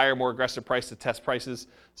start a higher, more aggressive price to test prices?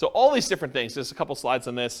 So all these different things. There's a couple slides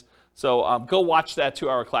on this. So go watch that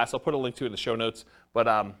 2-hour class. I'll put a link to it in the show notes.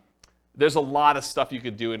 But there's a lot of stuff you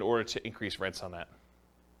could do in order to increase rents on that.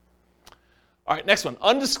 All right, next one,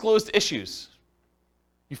 undisclosed issues.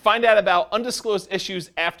 You find out about undisclosed issues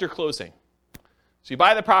after closing. So you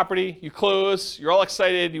buy the property, you close, you're all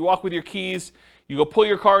excited, you walk with your keys, you go pull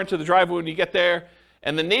your car into the driveway when you get there,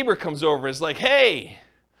 and the neighbor comes over and is like, hey,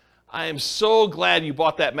 I am so glad you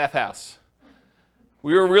bought that meth house.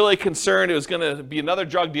 We were really concerned it was going to be another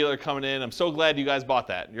drug dealer coming in. I'm so glad you guys bought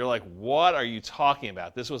that. And you're like, what are you talking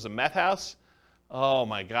about? This was a meth house? Oh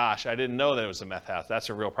my gosh, I didn't know that it was a meth house. That's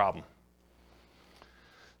a real problem.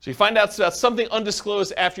 So you find out about something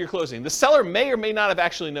undisclosed after your closing. The seller may or may not have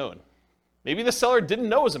actually known. Maybe the seller didn't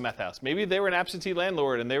know it was a meth house. Maybe they were an absentee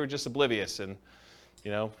landlord and they were just oblivious, and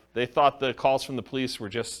they thought the calls from the police were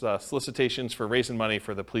just solicitations for raising money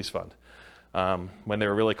for the police fund, when they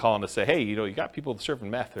were really calling to say, hey, you got people serving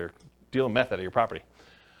meth or dealing meth out of your property.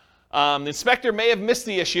 The inspector may have missed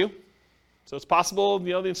the issue. So it's possible,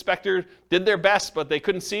 the inspector did their best, but they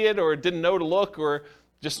couldn't see it or didn't know to look or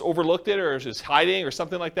just overlooked it or was just hiding or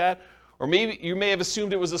something like that. Or maybe you may have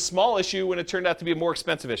assumed it was a small issue when it turned out to be a more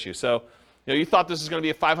expensive issue. So, you thought this was going to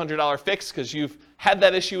be a $500 fix because you've had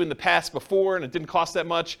that issue in the past before and it didn't cost that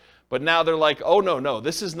much. But now they're like, oh, no,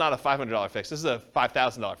 this is not a $500 fix. This is a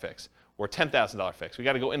 $5,000 fix or $10,000 fix. We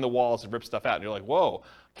got to go in the walls and rip stuff out. And you're like, whoa,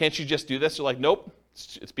 can't you just do this? They're like, nope,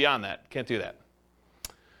 it's beyond that. Can't do that.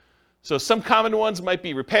 So some common ones might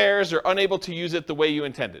be repairs or unable to use it the way you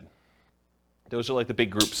intended. Those are like the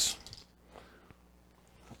big groups.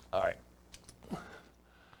 All right.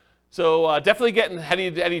 So definitely how do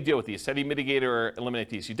you deal with these? How do you mitigate or eliminate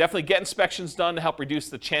these? You definitely get inspections done to help reduce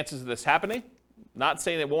the chances of this happening. Not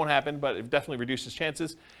saying it won't happen, but it definitely reduces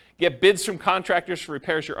chances. Get bids from contractors for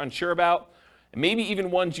repairs you're unsure about, and maybe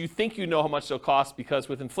even ones you think you know how much they'll cost, because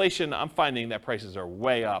with inflation, I'm finding that prices are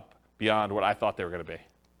way up beyond what I thought they were going to be.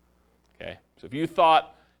 Okay, so if you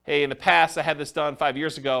thought, hey, in the past I had this done 5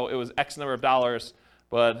 years ago, it was X number of dollars,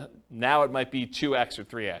 but now it might be 2X or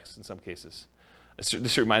 3X in some cases.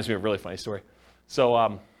 This reminds me of a really funny story. So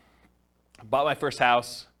I bought my first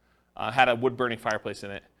house, had a wood-burning fireplace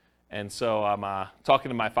in it, and so I'm talking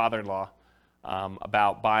to my father-in-law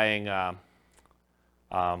about buying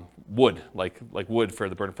wood, like wood for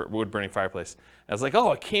the wood-burning fireplace. And I was like,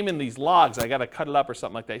 oh, it came in these logs. I got to cut it up or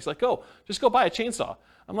something like that. He's like, oh, just go buy a chainsaw.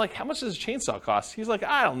 I'm like, how much does a chainsaw cost? He's like,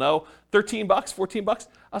 I don't know, $13, $14.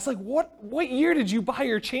 I was like, what year did you buy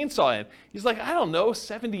your chainsaw in? He's like, I don't know,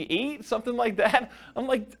 78, something like that. I'm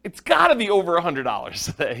like, it's got to be over $100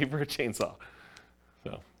 today for a chainsaw.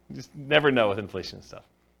 So you just never know with inflation and stuff.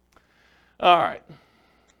 All right.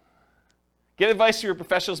 Get advice from your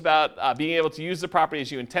professionals about being able to use the property as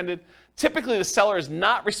you intended. Typically, the seller is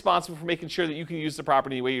not responsible for making sure that you can use the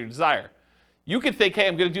property the way you desire. You could think, hey,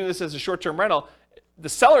 I'm going to do this as a short-term rental. The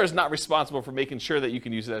seller is not responsible for making sure that you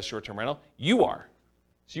can use it as a short-term rental. You are.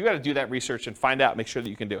 So you got to do that research and find out, make sure that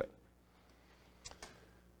you can do it.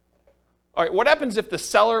 All right, what happens if the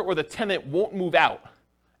seller or the tenant won't move out?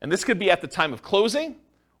 And this could be at the time of closing,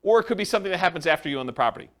 or it could be something that happens after you own the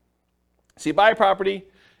property. So you buy a property,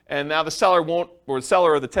 and now the seller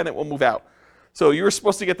or the tenant won't move out. So you were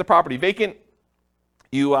supposed to get the property vacant.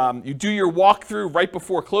 You do your walkthrough right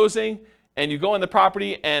before closing, and you go in the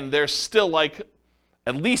property, and there's still like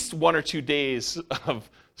at least 1 or 2 days of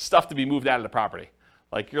stuff to be moved out of the property.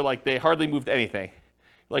 Like you're like, they hardly moved anything.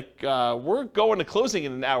 Like, we're going to closing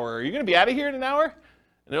in an hour. Are you going to be out of here in an hour? And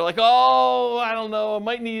they're like, oh, I don't know. I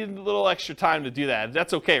might need a little extra time to do that.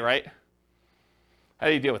 That's okay, right? How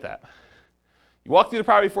do you deal with that? You walk through the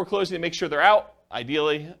property before closing to make sure they're out,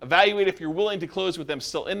 ideally. Evaluate if you're willing to close with them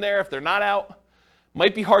still in there. If they're not out,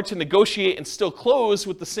 might be hard to negotiate and still close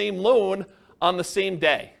with the same loan on the same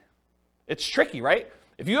day. It's tricky, right?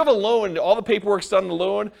 If you have a loan, all the paperwork's done on the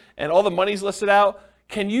loan, and all the money's listed out,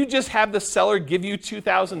 can you just have the seller give you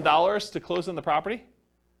 $2,000 to close on the property?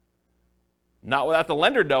 Not without the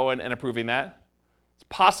lender knowing and approving that. It's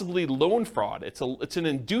possibly loan fraud. It's an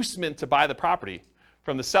inducement to buy the property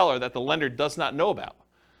from the seller that the lender does not know about.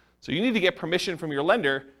 So you need to get permission from your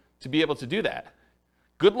lender to be able to do that.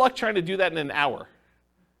 Good luck trying to do that in an hour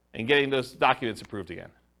and getting those documents approved again.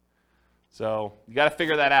 So you got to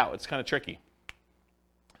figure that out. It's kind of tricky.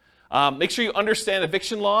 Make sure you understand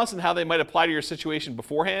eviction laws and how they might apply to your situation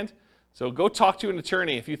beforehand. So go talk to an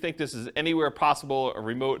attorney if you think this is anywhere possible, a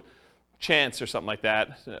remote chance or something like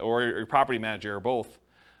that, or your property manager or both.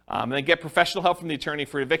 And then get professional help from the attorney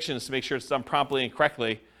for evictions to make sure it's done promptly and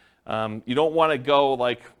correctly. You don't want to go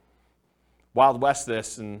like Wild West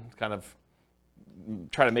this and kind of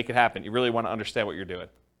try to make it happen. You really want to understand what you're doing.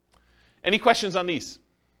 Any questions on these?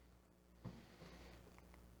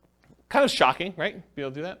 Kind of shocking, right? Be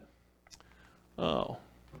able to do that? Oh.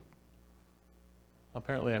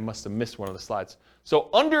 Apparently I must have missed one of the slides. So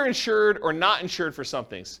underinsured or not insured for some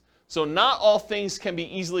things. So not all things can be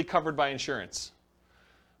easily covered by insurance.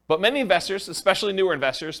 But many investors, especially newer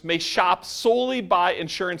investors, may shop solely by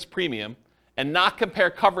insurance premium and not compare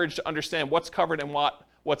coverage to understand what's covered and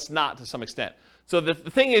what's not to some extent. So the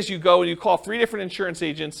thing is, you go and you call 3 different insurance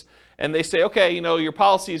agents and they say, okay, your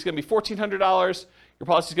policy is going to be $1,400, your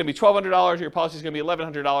policy is going to be $1,200, your policy is going to be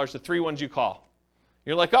 $1,100, the 3 ones you call.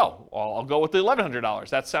 You're like, oh, well, I'll go with the $1,100.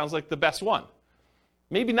 That sounds like the best one.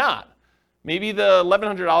 Maybe not. Maybe the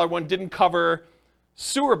 $1,100 one didn't cover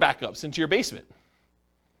sewer backups into your basement.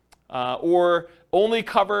 Or only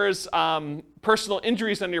covers personal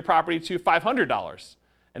injuries on your property to $500.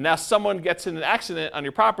 And now someone gets in an accident on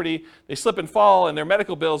your property, they slip and fall, and their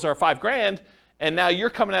medical bills are $5,000, and now you're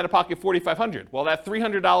coming out of pocket $4,500. Well, that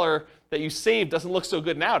 $300 that you saved doesn't look so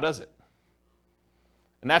good now, does it?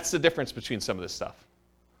 And that's the difference between some of this stuff.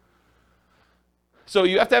 So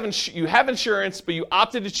you have to have you have insurance, but you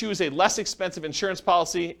opted to choose a less expensive insurance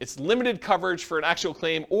policy. It's limited coverage for an actual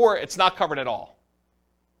claim, or it's not covered at all.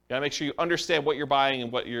 You gotta make sure you understand what you're buying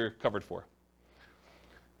and what you're covered for.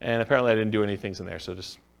 And apparently I didn't do any things in there, so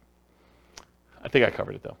I think I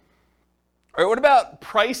covered it though. All right, what about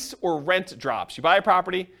price or rent drops? You buy a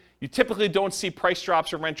property, you typically don't see price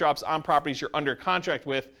drops or rent drops on properties you're under contract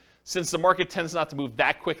with, since the market tends not to move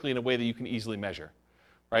that quickly in a way that you can easily measure.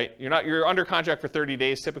 Right? You're under contract for 30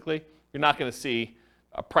 days typically. You're not going to see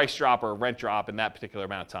a price drop or a rent drop in that particular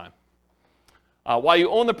amount of time. While you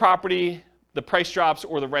own the property, the price drops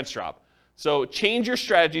or the rents drop. So change your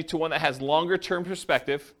strategy to one that has longer term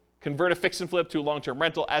perspective. Convert a fix and flip to a long-term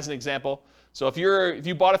rental as an example. So if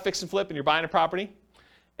you bought a fix and flip and you're buying a property,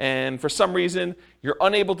 and for some reason you're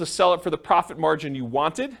unable to sell it for the profit margin you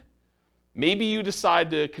wanted, maybe you decide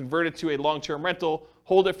to convert it to a long-term rental,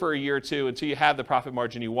 hold it for a year or two until you have the profit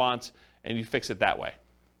margin you want, and you fix it that way.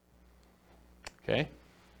 Okay?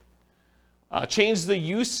 Change the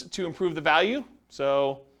use to improve the value.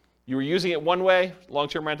 So you were using it one way,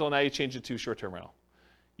 long-term rental, now you change it to short-term rental.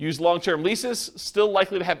 Use long-term leases, still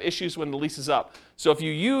likely to have issues when the lease is up. So if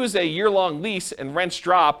you use a year-long lease and rents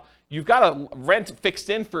drop, you've got a rent fixed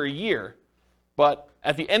in for a year, but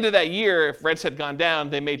at the end of that year, if rents had gone down,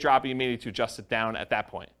 they may drop and you may need to adjust it down at that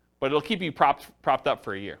point. But it'll keep you propped up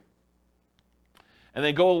for a year. And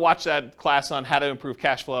then go watch that class on how to improve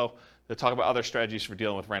cash flow. They'll talk about other strategies for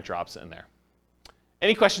dealing with rent drops in there.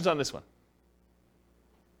 Any questions on this one?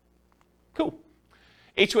 Cool.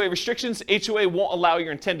 HOA restrictions. HOA won't allow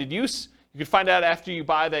your intended use. You can find out after you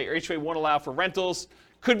buy that your HOA won't allow for rentals.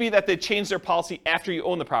 Could be that they change their policy after you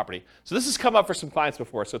own the property. So this has come up for some clients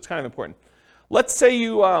before, so it's kind of important. Let's say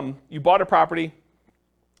you bought a property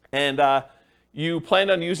and you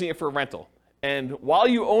planned on using it for a rental. And while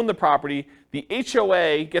you own the property, the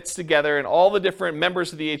HOA gets together and all the different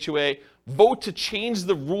members of the HOA vote to change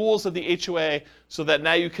the rules of the HOA so that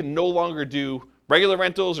now you can no longer do regular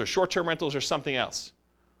rentals or short-term rentals or something else.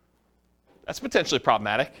 That's potentially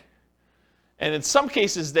problematic. And in some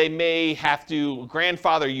cases, they may have to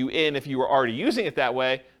grandfather you in if you were already using it that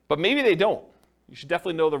way, but maybe they don't. You should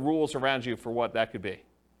definitely know the rules around you for what that could be.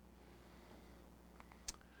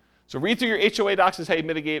 So read through your HOA docs is how you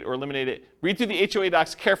mitigate or eliminate it. Read through the HOA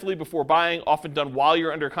docs carefully before buying, often done while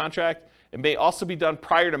you're under contract. It may also be done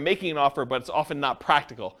prior to making an offer, but it's often not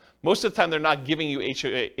practical. Most of the time, they're not giving you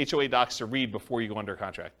HOA docs to read before you go under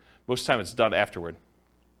contract. Most of the time, it's done afterward.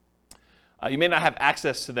 You may not have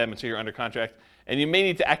access to them until you're under contract, and you may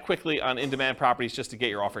need to act quickly on in-demand properties just to get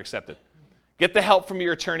your offer accepted. Get the help from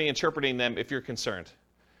your attorney interpreting them if you're concerned.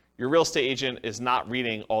 Your real estate agent is not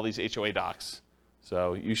reading all these HOA docs,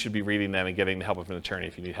 so you should be reading them and getting the help of an attorney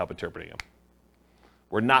if you need help interpreting them.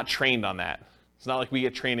 We're not trained on that. It's not like we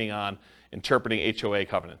get training on interpreting HOA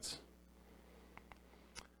covenants.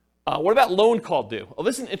 What about loan call due? Oh,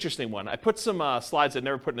 this is an interesting one. I put some slides I've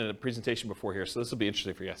never put in a presentation before here, so this will be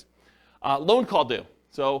interesting for you guys. Loan call due.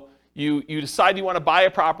 So you decide you want to buy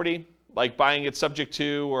a property, like buying it subject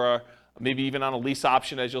to, or maybe even on a lease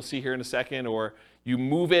option, as you'll see here in a second, or you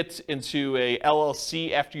move it into a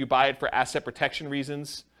LLC after you buy it for asset protection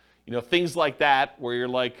reasons. You know, things like that, where you're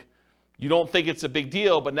like, you don't think it's a big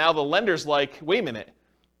deal, but now the lender's like, wait a minute,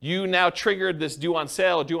 you now triggered this due on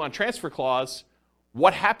sale or due on transfer clause.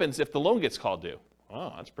 What happens if the loan gets called due?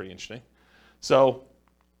 Oh, that's pretty interesting. So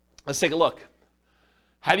let's take a look.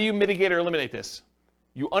 How do you mitigate or eliminate this?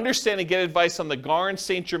 You understand and get advice on the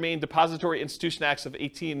Garn-St. Germain Depository Institution Acts of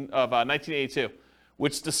 1982,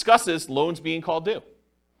 which discusses loans being called due.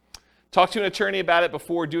 Talk to an attorney about it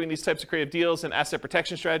before doing these types of creative deals and asset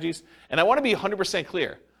protection strategies. And I want to be 100%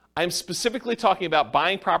 clear. I'm specifically talking about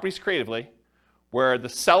buying properties creatively, where the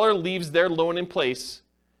seller leaves their loan in place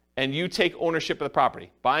and you take ownership of the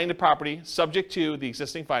property. Buying the property subject to the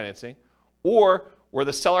existing financing, or where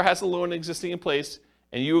the seller has a loan existing in place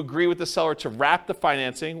and you agree with the seller to wrap the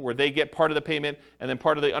financing where they get part of the payment and then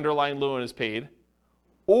part of the underlying loan is paid.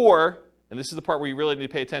 Or, and this is the part where you really need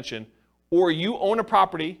to pay attention, or you own a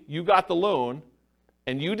property, you got the loan,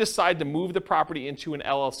 and you decide to move the property into an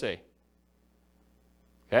LLC.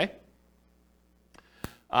 Okay?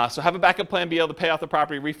 So have a backup plan, be able to pay off the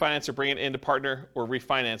property, refinance, or bring it in to partner or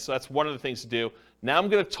refinance. So that's one of the things to do. Now I'm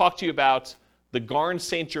going to talk to you about the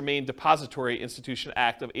Garn-St. Germain Depository Institution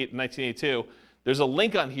Act of 1982. There's a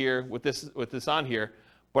link on here with this on here,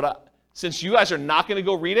 but since you guys are not going to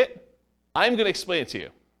go read it, I'm going to explain it to you,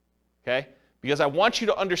 okay? Because I want you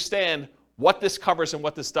to understand what this covers and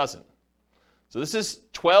what this doesn't. So this is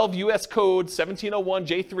 12 U.S. Code 1701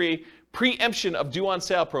 J3, preemption of due on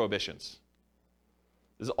sale prohibitions.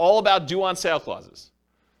 This is all about due on sale clauses.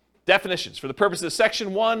 Definitions. For the purposes of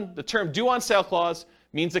Section 1, the term due on sale clause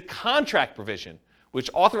means a contract provision which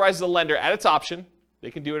authorizes the lender at its option, they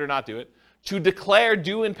can do it or not do it, to declare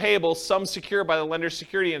due and payable sums secured by the lender's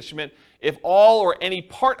security instrument if all or any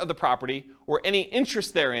part of the property or any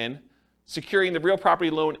interest therein securing the real property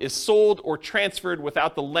loan is sold or transferred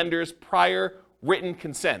without the lender's prior written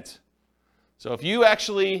consent. So if you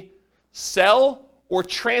actually sell or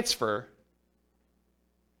transfer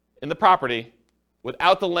in the property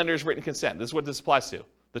without the lender's written consent, this is what this applies to.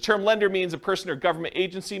 The term lender means a person or government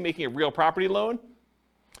agency making a real property loan,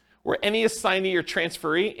 or any assignee or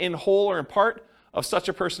transferee in whole or in part of such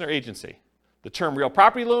a person or agency. The term real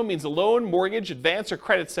property loan means a loan, mortgage, advance, or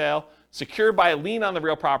credit sale secured by a lien on the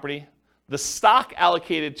real property, the stock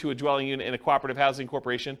allocated to a dwelling unit in a cooperative housing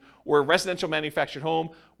corporation or a residential manufactured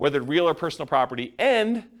home, whether real or personal property,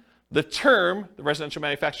 and the term, the residential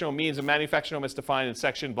manufactured home, means a manufactured home is defined in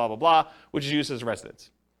section blah, blah, blah, which is used as a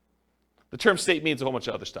residence. The term state means a whole bunch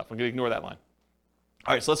of other stuff. I'm going to ignore that line.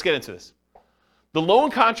 All right, so let's get into this. The loan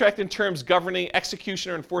contract and terms governing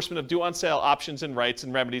execution or enforcement of due on sale options and rights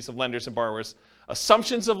and remedies of lenders and borrowers,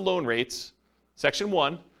 assumptions of loan rates, section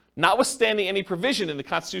 1, notwithstanding any provision in the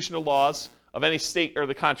constitutional laws of any state or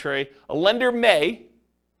the contrary, a lender may,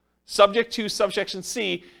 subject to subsection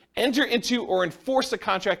C, enter into or enforce a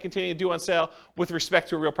contract containing a due on sale with respect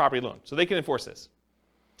to a real property loan. So they can enforce this.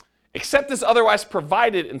 Except as otherwise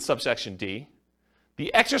provided in subsection D,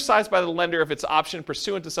 the exercise by the lender of its option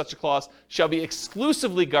pursuant to such a clause shall be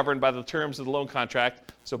exclusively governed by the terms of the loan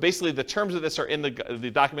contract. So basically the terms of this are in the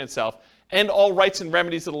document itself, and all rights and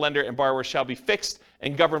remedies of the lender and borrower shall be fixed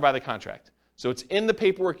and governed by the contract. So it's in the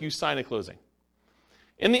paperwork you sign at closing.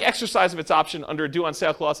 In the exercise of its option under a due on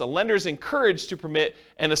sale clause, a lender is encouraged to permit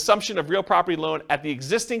an assumption of real property loan at the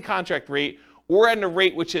existing contract rate or at a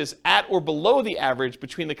rate which is at or below the average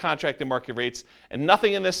between the contract and market rates, and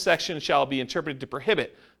nothing in this section shall be interpreted to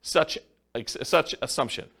prohibit such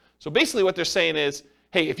assumption. So basically what they're saying is,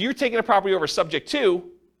 hey, if you're taking a property over subject to,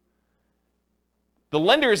 the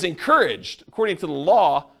lender is encouraged, according to the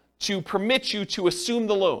law, to permit you to assume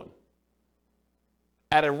the loan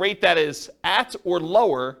at a rate that is at or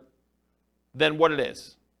lower than what it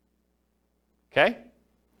is. Okay?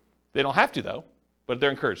 They don't have to, though, but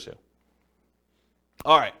they're encouraged to.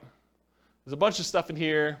 All right. There's a bunch of stuff in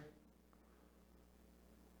here.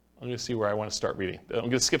 I'm going to see where I want to start reading. I'm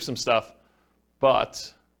going to skip some stuff.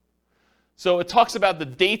 But, so it talks about the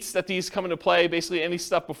dates that these come into play, basically any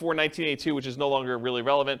stuff before 1982, which is no longer really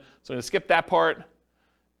relevant. So I'm going to skip that part.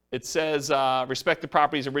 It says respective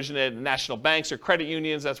properties originated in national banks or credit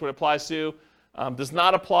unions. That's what it applies to. Does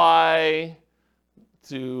not apply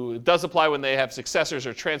to, it does apply when they have successors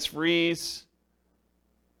or transferees.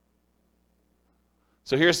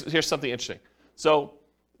 So here's something interesting. So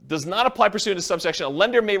does not apply pursuant to subsection. A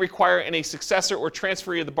lender may require any successor or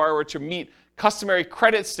transferee of the borrower to meet customary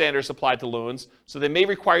credit standards applied to loans. So they may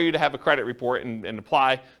require you to have a credit report and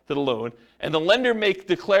apply to the loan. And the lender may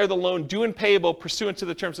declare the loan due and payable pursuant to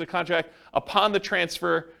the terms of the contract upon the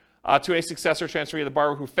transfer to a successor or transferee of the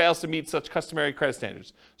borrower who fails to meet such customary credit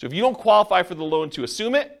standards. So if you don't qualify for the loan to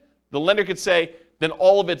assume it, the lender could say, then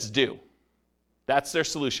all of it's due. That's their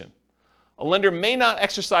solution. A lender may not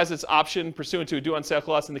exercise its option pursuant to a due on sale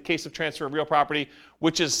clause in the case of transfer of real property,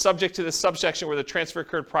 which is subject to this subsection where the transfer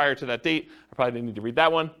occurred prior to that date. I probably didn't need to read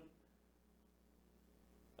that one.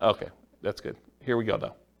 Okay, that's good. Here we go,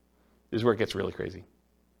 though. This is where it gets really crazy.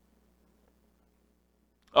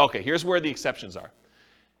 Okay, here's where the exceptions are.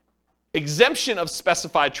 Exemption of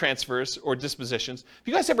specified transfers or dispositions. Have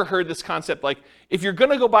you guys ever heard this concept? Like, if you're going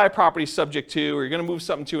to go buy a property subject to, or you're going to move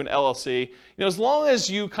something to an LLC, as long as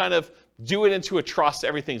you kind of do it into a trust,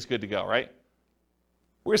 everything's good to go, right?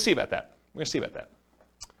 We're going to see about that.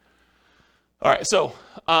 All right, so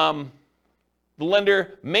the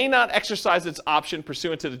lender may not exercise its option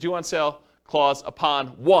pursuant to the due on sale clause upon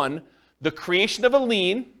 1, the creation of a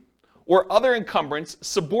lien or other encumbrance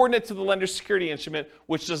subordinate to the lender's security instrument,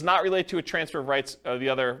 which does not relate to a transfer of rights of the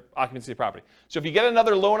other occupancy of the property. So if you get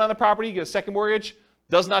another loan on the property, you get a second mortgage,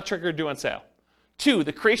 does not trigger due on sale. 2,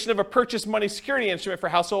 the creation of a purchase money security instrument for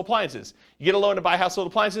household appliances. You get a loan to buy household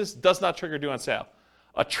appliances, does not trigger due on sale.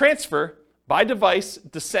 A transfer by device,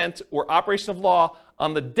 descent, or operation of law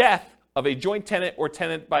on the death of a joint tenant or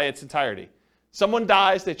tenant by its entirety. Someone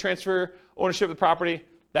dies, they transfer ownership of the property,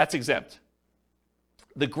 that's exempt.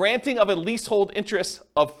 The granting of a leasehold interest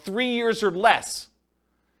of 3 years or less.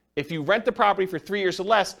 If you rent the property for 3 years or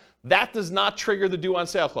less, that does not trigger the due on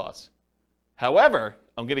sale clause. However,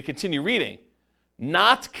 I'm going to continue reading.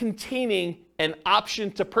 Not containing an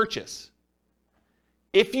option to purchase.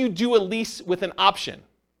 If you do a lease with an option,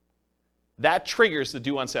 that triggers the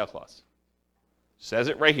due on sale clause. Says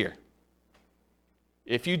it right here.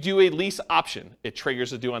 If you do a lease option, it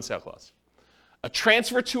triggers the due on sale clause. A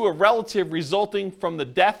transfer to a relative resulting from the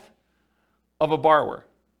death of a borrower.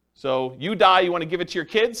 So you die, you want to give it to your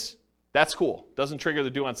kids, that's cool. Doesn't trigger the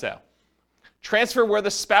due on sale. Transfer where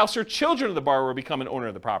the spouse or children of the borrower become an owner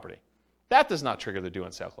of the property. That does not trigger the due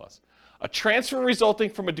on sale clause. A transfer resulting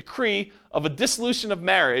from a decree of a dissolution of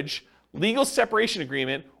marriage, legal separation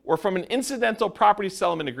agreement, or from an incidental property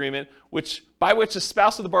settlement agreement by which the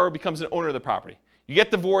spouse of the borrower becomes an owner of the property. You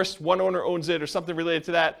get divorced, one owner owns it, or something related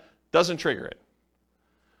to that, doesn't trigger it.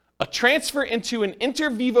 A transfer into an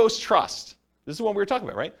inter vivos trust. This is the one we were talking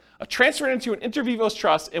about, right? A transfer into an inter vivos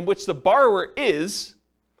trust in which the borrower is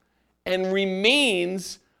and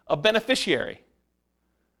remains a beneficiary,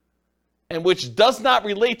 and which does not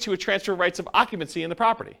relate to a transfer of rights of occupancy in the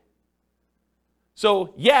property.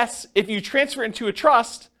 So yes, if you transfer into a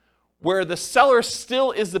trust where the seller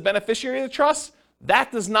still is the beneficiary of the trust,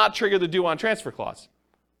 that does not trigger the due on transfer clause.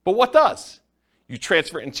 But what does? You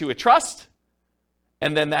transfer into a trust,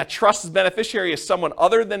 and then that trust's beneficiary is someone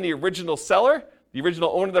other than the original seller, the original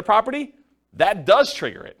owner of the property, that does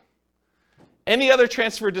trigger it. Any other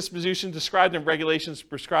transfer or disposition described in regulations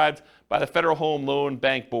prescribed by the Federal Home Loan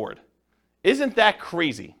Bank Board. Isn't that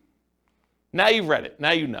crazy? Now you've read it.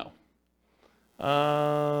 Now you know.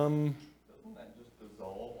 Doesn't that just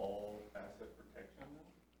dissolve all asset protection?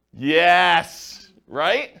 Yes,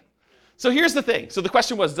 right? So here's the thing. So the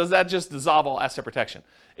question was, does that just dissolve all asset protection?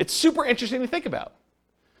 It's super interesting to think about.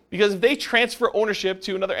 Because if they transfer ownership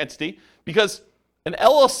to another entity, because an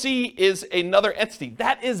LLC is another entity,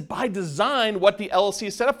 that is by design what the LLC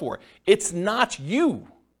is set up for. It's not you.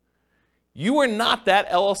 You are not that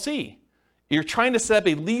LLC. You're trying to set up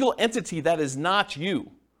a legal entity that is not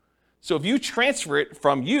you. So if you transfer it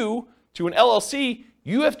from you to an LLC,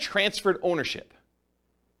 you have transferred ownership.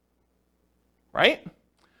 Right?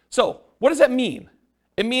 So what does that mean?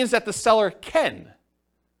 It means that the seller can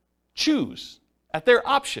choose at their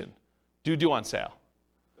option do due on sale.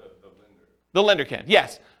 The lender can,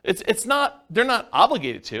 yes. It's not, they're not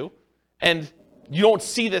obligated to, and you don't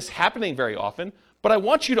see this happening very often, but I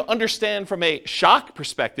want you to understand from a shock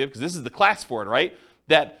perspective, because this is the class for it, right?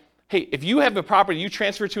 That, hey, if you have a property you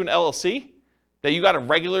transfer to an LLC that you got a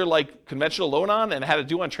regular, like, conventional loan on and had a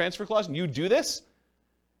due on transfer clause, and you do this,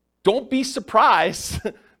 don't be surprised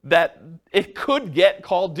that it could get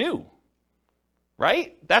called due,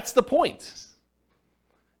 right? That's the point.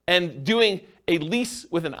 And doing a lease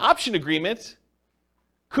with an option agreement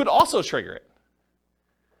could also trigger it.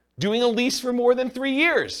 Doing a lease for more than 3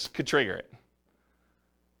 years could trigger it.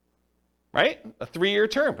 Right? A 3-year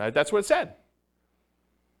term. That's what it said.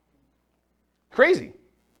 Crazy.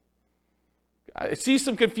 I see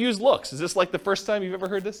some confused looks. Is this like the first time you've ever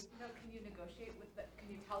heard this? No, can you negotiate with can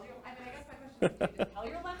you tell your, I mean, I guess my question is, can you just tell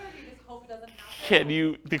your lender, or do you just hope it doesn't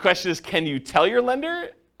happen? The question is, can you tell your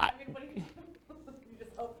lender? I mean, what do you do? Can you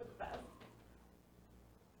just hope for the best?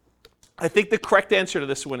 I think the correct answer to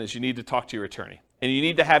this one is you need to talk to your attorney. And you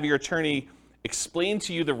need to have your attorney explain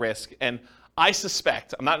to you the risk. And I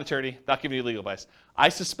suspect, I'm not an attorney, not giving you legal advice, I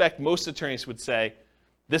suspect most attorneys would say,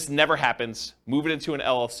 this never happens, move it into an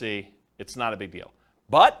LLC, it's not a big deal.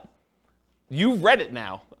 But you've read it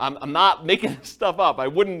now. I'm not making this stuff up. I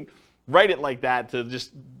wouldn't write it like that to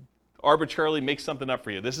just arbitrarily make something up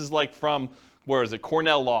for you. This is like from, where is it,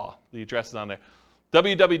 Cornell Law. The address is on there.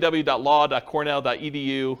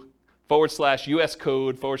 www.law.cornell.edu/US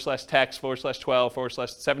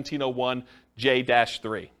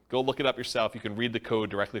code/text/12/1701J-3. Go look it up yourself. You can read the code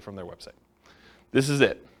directly from their website. This is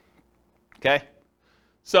it. Okay?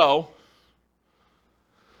 So,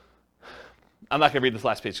 I'm not going to read this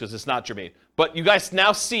last page because it's not germane. But you guys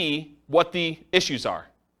now see what the issues are.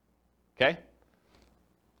 Okay?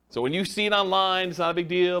 So when you see it online, it's not a big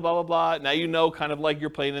deal, blah, blah, blah. Now you know kind of like you're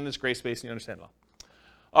playing in this gray space and you understand it all.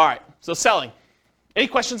 All right, so selling. Any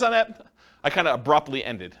questions on that? I kind of abruptly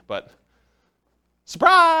ended, but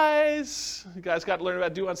surprise! You guys got to learn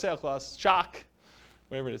about due on sale clause. Shock.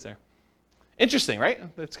 Whatever it is there. Interesting, right?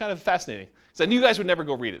 It's kind of fascinating. So I knew you guys would never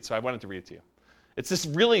go read it, so I wanted to read it to you. It's this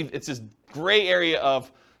gray area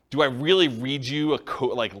of, do I really read you a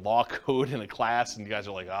code, like law code in a class? And you guys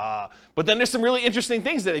are like, ah. But then there's some really interesting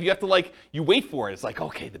things that you have to like, you wait for it. It's like,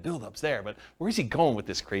 okay, the build-up's there, but where is he going with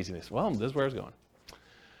this craziness? Well, this is where I was going.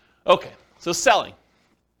 Okay, so selling.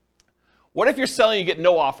 What if you're selling and you get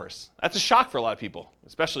no offers? That's a shock for a lot of people,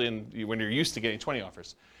 especially when you're used to getting 20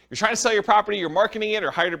 offers. You're trying to sell your property, you're marketing it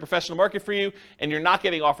or hired a professional market for you, and you're not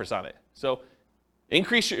getting offers on it. So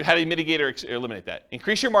how do you mitigate or eliminate that?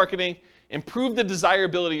 Increase your marketing, Improve the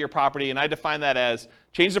desirability of your property, and I define that as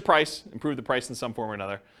change the price, improve the price in some form or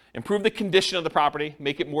another, improve the condition of the property,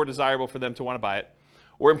 make it more desirable for them to want to buy it,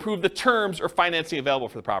 or improve the terms or financing available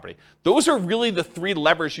for the property. Those are really the three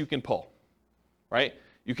levers you can pull, right?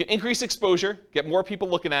 You can increase exposure, get more people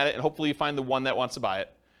looking at it, and hopefully you find the one that wants to buy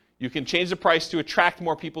it. You can change the price to attract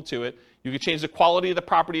more people to it. You can change the quality of the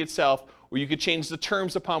property itself, or you could change the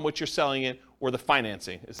terms upon which you're selling it, or the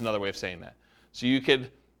financing is another way of saying that. So you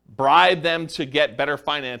could bribe them to get better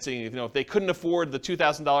financing. If they couldn't afford the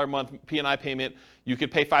 $2,000 a month P&I payment, you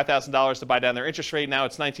could pay $5,000 to buy down their interest rate. Now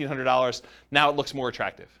it's $1,900. Now it looks more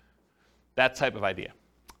attractive. That type of idea.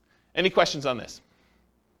 Any questions on this?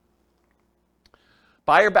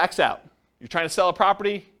 Buyer backs out. You're trying to sell a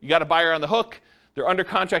property. You got a buyer on the hook. They're under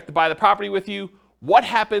contract to buy the property with you. What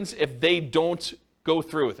happens if they don't go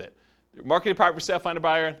through with it? You're marketing property for sale, find a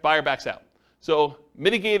buyer, buyer backs out. So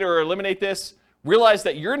mitigate or eliminate this. Realize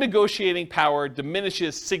that your negotiating power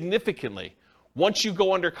diminishes significantly once you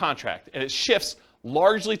go under contract, and it shifts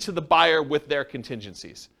largely to the buyer with their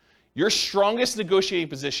contingencies. Your strongest negotiating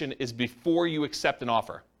position is before you accept an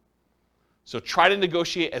offer. So try to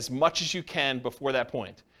negotiate as much as you can before that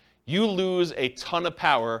point. You lose a ton of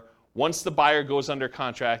power once the buyer goes under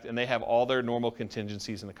contract and they have all their normal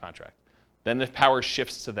contingencies in the contract. Then the power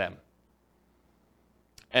shifts to them.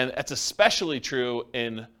 And that's especially true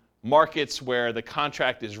in markets where the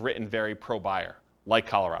contract is written very pro-buyer, like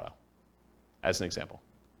Colorado, as an example.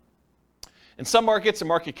 In some markets and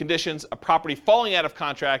market conditions, a property falling out of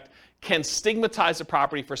contract can stigmatize the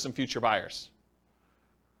property for some future buyers.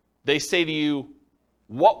 They say to you,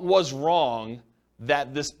 what was wrong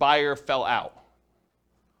that this buyer fell out?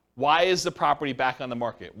 Why is the property back on the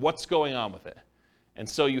market? What's going on with it? And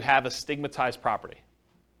so you have a stigmatized property.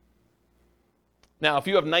 Now, if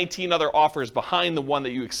you have 19 other offers behind the one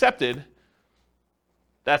that you accepted,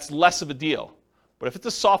 that's less of a deal. But if it's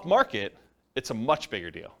a soft market, it's a much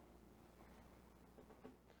bigger deal.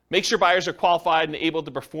 Make sure buyers are qualified and able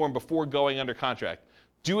to perform before going under contract.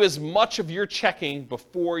 Do as much of your checking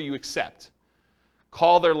before you accept.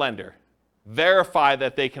 Call their lender. Verify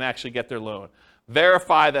that they can actually get their loan.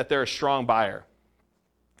 Verify that they're a strong buyer.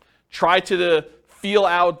 Try to feel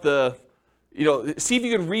out the, see if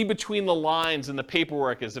you can read between the lines in the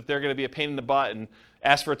paperwork as if they're going to be a pain in the butt and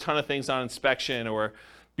ask for a ton of things on inspection or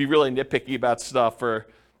be really nitpicky about stuff, or,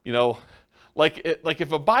 like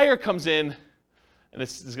if a buyer comes in, and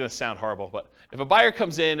this is going to sound horrible, but if a buyer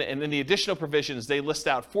comes in and in the additional provisions, they list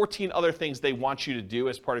out 14 other things they want you to do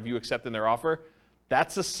as part of you accepting their offer,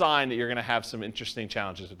 that's a sign that you're going to have some interesting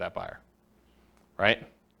challenges with that buyer, right?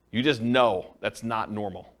 You just know that's not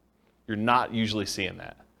normal. You're not usually seeing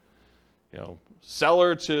that.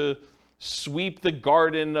 Seller to sweep the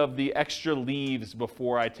garden of the extra leaves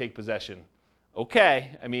before I take possession.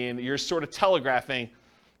 Okay, you're sort of telegraphing,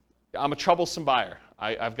 I'm a troublesome buyer.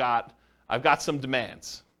 I've got some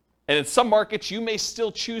demands. And in some markets, you may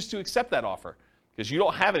still choose to accept that offer because you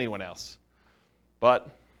don't have anyone else. But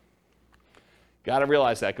got to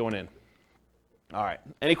realize that going in. All right,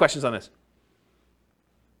 any questions on this?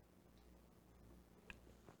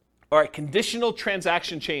 All right, conditional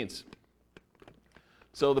transaction chains.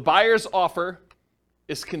 So the buyer's offer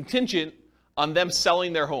is contingent on them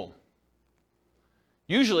selling their home.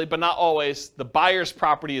 Usually, but not always, the buyer's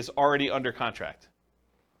property is already under contract.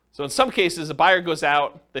 So in some cases, a buyer goes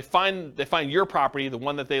out, they find your property, the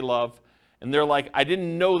one that they love, and they're like, I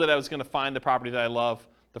didn't know that I was going to find the property that I love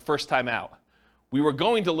the first time out. We were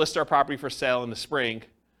going to list our property for sale in the spring,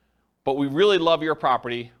 but we really love your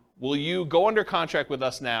property. Will you go under contract with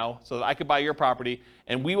us now so that I could buy your property,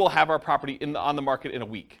 and we will have our property on the market in a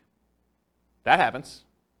week? That happens.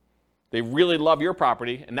 They really love your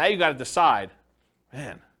property, and now you got to decide,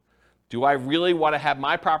 man, do I really want to have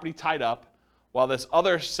my property tied up while this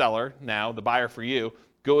other seller, now the buyer for you,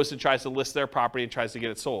 goes and tries to list their property and tries to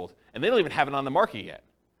get it sold? And they don't even have it on the market yet.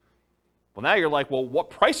 Well, now you're like, well, what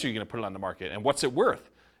price are you going to put it on the market, and what's it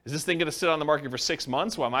worth? Is this thing going to sit on the market for 6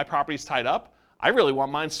 months while my property's tied up? I really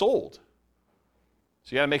want mine sold.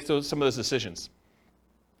 So you got to make some of those decisions.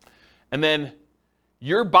 And then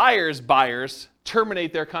your buyers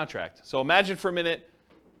terminate their contract. So imagine for a minute,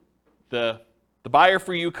 the buyer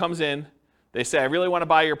for you comes in. They say, I really want to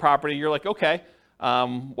buy your property. You're like, okay,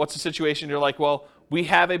 what's the situation? You're like, well, we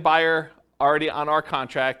have a buyer already on our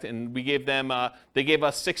contract, and we gave them, they gave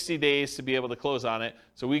us 60 days to be able to close on it.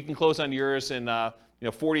 So we can close on yours in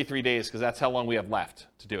 43 days because that's how long we have left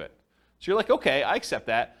to do it. So you're like, okay, I accept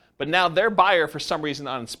that. But now their buyer, for some reason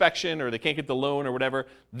on inspection or they can't get the loan or whatever,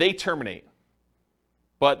 they terminate.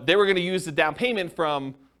 But they were going to use the down payment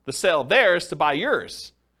from the sale of theirs to buy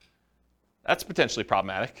yours. That's potentially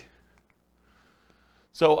problematic,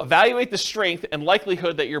 So evaluate the strength and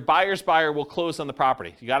likelihood that your buyer's buyer will close on the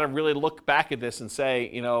property. You got to really look back at this and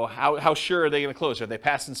say, how sure are they going to close? Are they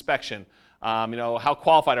past inspection? How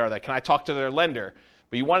qualified are they? Can I talk to their lender?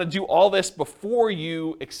 But you want to do all this before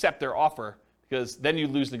you accept their offer, because then you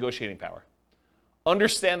lose negotiating power.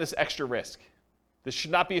 Understand this extra risk. This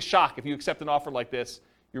should not be a shock. If you accept an offer like this,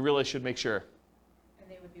 you really should make sure.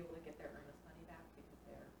 And they would be able to get their earnest money back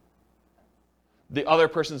because The other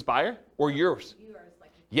person's buyer or yours? yours,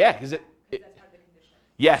 like. Yeah, because That's part of the condition.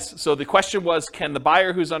 yes. So the question was, can the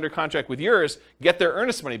buyer who's under contract with yours get their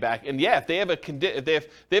earnest money back? And yeah, if they have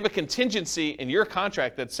a contingency in your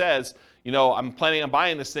contract that says, I'm planning on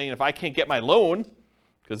buying this thing, and if I can't get my loan,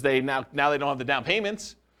 because they now they don't have the down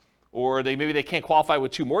payments, or maybe they can't qualify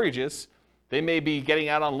with 2 mortgages, they may be getting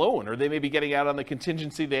out on loan, or they may be getting out on the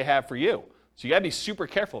contingency they have for you. So you got to be super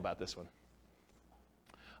careful about this one.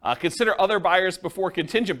 Consider other buyers before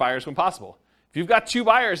contingent buyers when possible. If you've got 2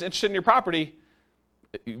 buyers interested in your property,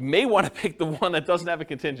 you may want to pick the one that doesn't have a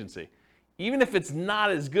contingency, even if it's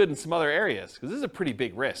not as good in some other areas, because this is a pretty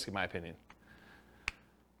big risk, in my opinion.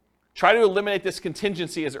 Try to eliminate this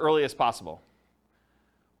contingency as early as possible.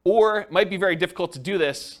 Or it might be very difficult to do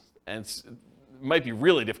this, and it might be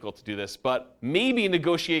really difficult to do this, but maybe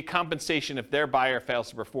negotiate compensation if their buyer fails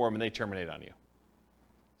to perform and they terminate on you.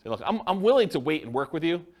 Say, look, I'm willing to wait and work with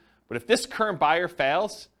you, but if this current buyer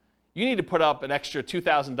fails, you need to put up an extra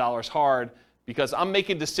 $2,000 hard, because I'm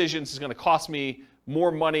making decisions that's going to cost me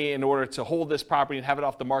more money in order to hold this property and have it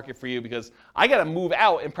off the market for you, because I got to move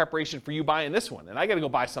out in preparation for you buying this one, and I got to go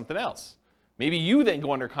buy something else. Maybe you then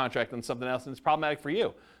go under contract on something else, and it's problematic for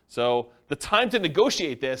you. So the time to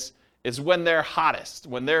negotiate this is when they're hottest,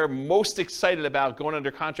 when they're most excited about going under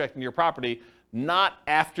contract in your property, not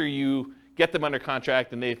after you get them under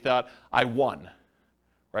contract and they thought, I won,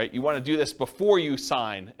 right? You want to do this before you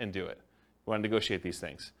sign and do it. You want to negotiate these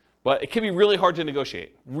things. But it can be really hard to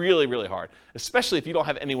negotiate, really, really hard, especially if you don't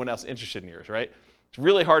have anyone else interested in yours, right? It's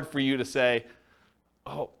really hard for you to say,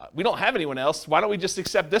 oh, we don't have anyone else. Why don't we just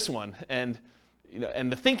accept this one? And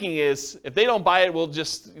the thinking is, if they don't buy it, we'll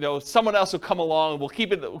just, someone else will come along. We'll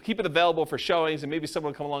keep it available for showings, and maybe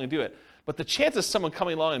someone will come along and do it. But the chance of someone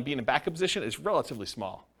coming along and being in backup position is relatively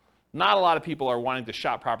small. Not a lot of people are wanting to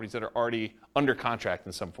shop properties that are already under contract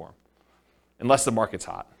in some form, unless the market's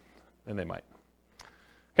hot, then they might.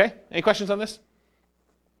 Okay, any questions on this?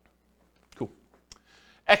 Cool.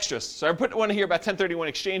 Extras. So I put one here about 1031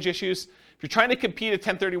 exchange issues. If you're trying to compete a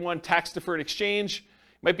 1031 tax-deferred exchange,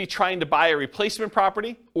 you might be trying to buy a replacement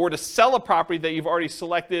property or to sell a property that you've already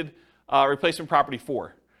selected a replacement property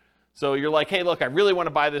for. So you're like, hey, look, I really want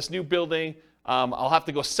to buy this new building. I'll have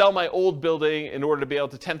to go sell my old building in order to be able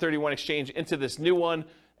to 1031 exchange into this new one,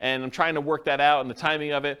 and I'm trying to work that out and the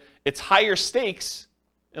timing of it. It's higher stakes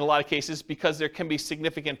in a lot of cases because there can be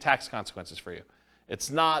significant tax consequences for you. It's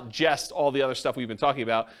not just all the other stuff we've been talking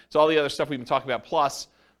about. It's all the other stuff we've been talking about, plus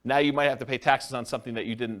now you might have to pay taxes on something that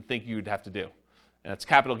you didn't think you would have to do. And it's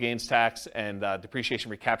capital gains tax and depreciation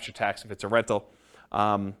recapture tax if it's a rental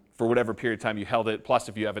for whatever period of time you held it, plus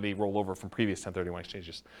if you have any rollover from previous 1031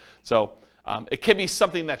 exchanges. So it can be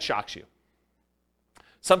something that shocks you.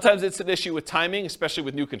 Sometimes it's an issue with timing, especially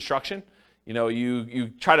with new construction.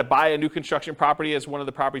 You try to buy a new construction property as one of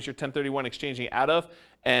the properties you're 1031 exchanging out of,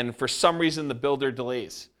 and for some reason the builder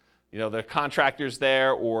delays. The contractor's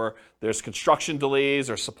there, or there's construction delays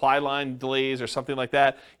or supply line delays or something like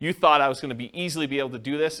that. You thought I was going to easily be able to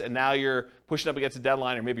do this, and now you're pushing up against a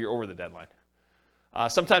deadline, or maybe you're over the deadline.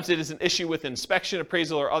 Sometimes it is an issue with inspection,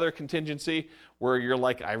 appraisal, or other contingency where you're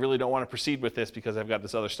like, I really don't want to proceed with this because I've got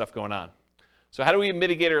this other stuff going on. So how do we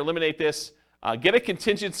mitigate or eliminate this? Get a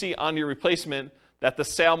contingency on your replacement that the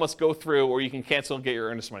sale must go through, or you can cancel and get your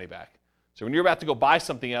earnest money back. So when you're about to go buy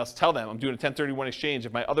something else, tell them, I'm doing a 1031 exchange.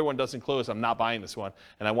 If my other one doesn't close, I'm not buying this one.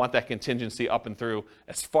 And I want that contingency up and through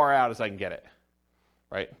as far out as I can get it,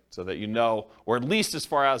 right? So that you know, or at least as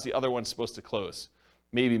far out as the other one's supposed to close.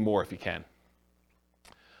 Maybe more if you can.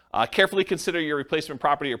 Carefully consider your replacement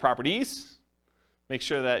property or properties. Make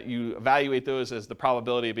sure that you evaluate those as the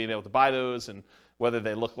probability of being able to buy those and whether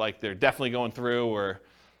they look like they're definitely going through or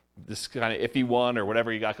this kind of iffy one or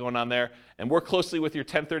whatever you got going on there. And work closely with your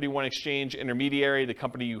 1031 exchange intermediary, the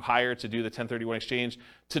company you hire to do the 1031 exchange,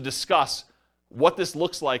 to discuss what this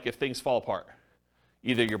looks like if things fall apart.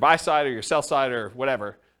 Either your buy side or your sell side or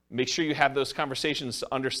whatever. Make sure you have those conversations to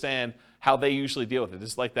understand how they usually deal with it.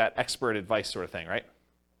 This is like that expert advice sort of thing, right?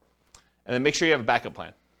 And then make sure you have a backup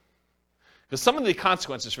plan. Because some of the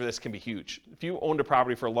consequences for this can be huge. If you owned a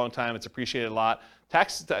property for a long time, it's appreciated a lot.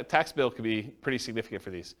 Tax bill could be pretty significant for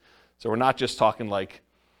these. So we're not just talking like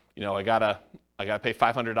I gotta pay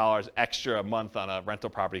 $500 extra a month on a rental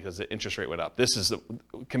property because the interest rate went up. This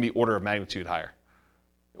can be orders of magnitude higher,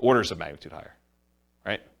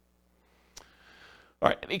 right? All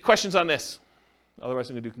right, any questions on this? Otherwise,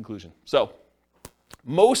 I'm gonna do conclusion. So,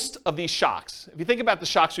 most of these shocks, if you think about the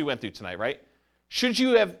shocks we went through tonight, right? Should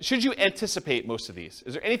you anticipate most of these?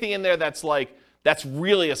 Is there anything in there that's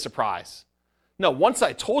really a surprise? No, once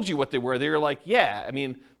I told you what they were like, yeah, I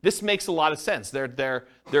mean, this makes a lot of sense.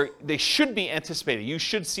 They should be anticipated. You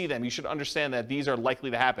should see them. You should understand that these are likely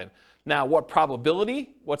to happen. Now, what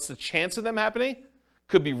probability? What's the chance of them happening?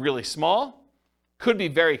 Could be really small, could be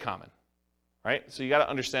very common, right? So you got to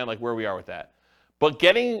understand where we are with that. But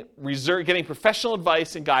getting professional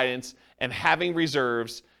advice and guidance and having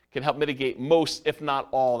reserves can help mitigate most, if not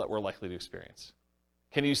all, that we're likely to experience.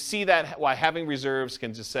 Can you see that why having reserves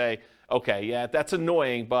can just say, okay, yeah, that's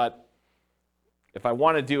annoying, but if I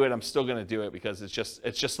want to do it, I'm still going to do it because it's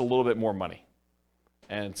just a little bit more money.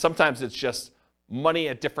 And sometimes it's just money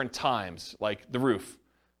at different times, like the roof.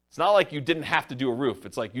 It's not like you didn't have to do a roof.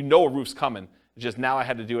 It's like a roof's coming. It's just now I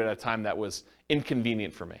had to do it at a time that was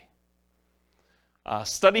inconvenient for me.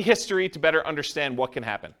 Study history to better understand what can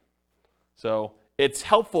happen. So it's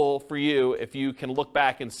helpful for you if you can look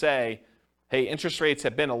back and say, hey, interest rates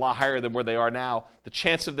have been a lot higher than where they are now. The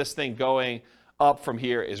chance of this thing going up from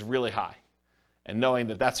here is really high. And knowing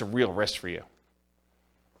that that's a real risk for you.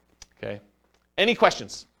 Okay. Any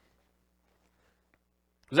questions?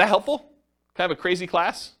 Was that helpful? Kind of a crazy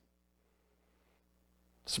class?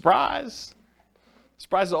 Surprise.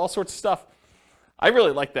 Surprise at all sorts of stuff. I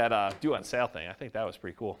really like that due on sale thing. I think that was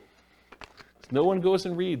pretty cool. No one goes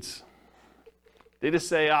and reads. They just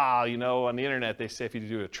say, on the internet, they say if you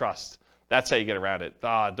do a trust. That's how you get around it.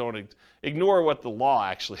 Don't ignore what the law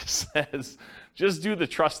actually says. Just do the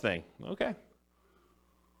trust thing. Okay.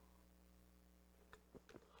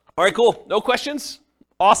 All right, cool. No questions?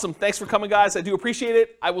 Awesome. Thanks for coming, guys. I do appreciate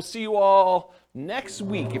it. I will see you all next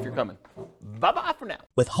week if you're coming. Bye-bye for now.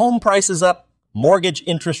 With home prices up, mortgage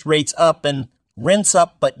interest rates up, and rents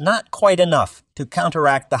up, but not quite enough to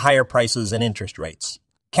counteract the higher prices and interest rates.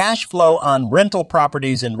 Cash flow on rental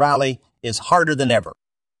properties in Raleigh is harder than ever.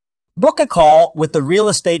 Book a call with the Real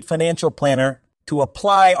Estate Financial Planner to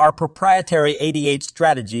apply our proprietary 88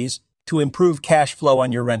 strategies to improve cash flow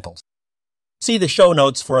on your rentals. See the show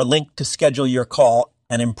notes for a link to schedule your call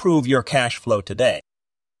and improve your cash flow today.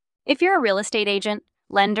 If you're a real estate agent,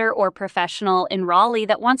 lender, or professional in Raleigh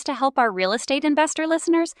that wants to help our real estate investor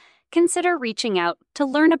listeners, consider reaching out to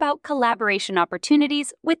learn about collaboration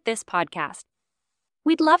opportunities with this podcast.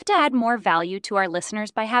 We'd love to add more value to our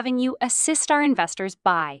listeners by having you assist our investors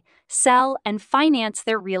buy, sell, and finance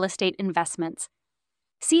their real estate investments.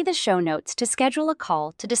 See the show notes to schedule a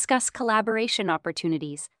call to discuss collaboration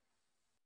opportunities.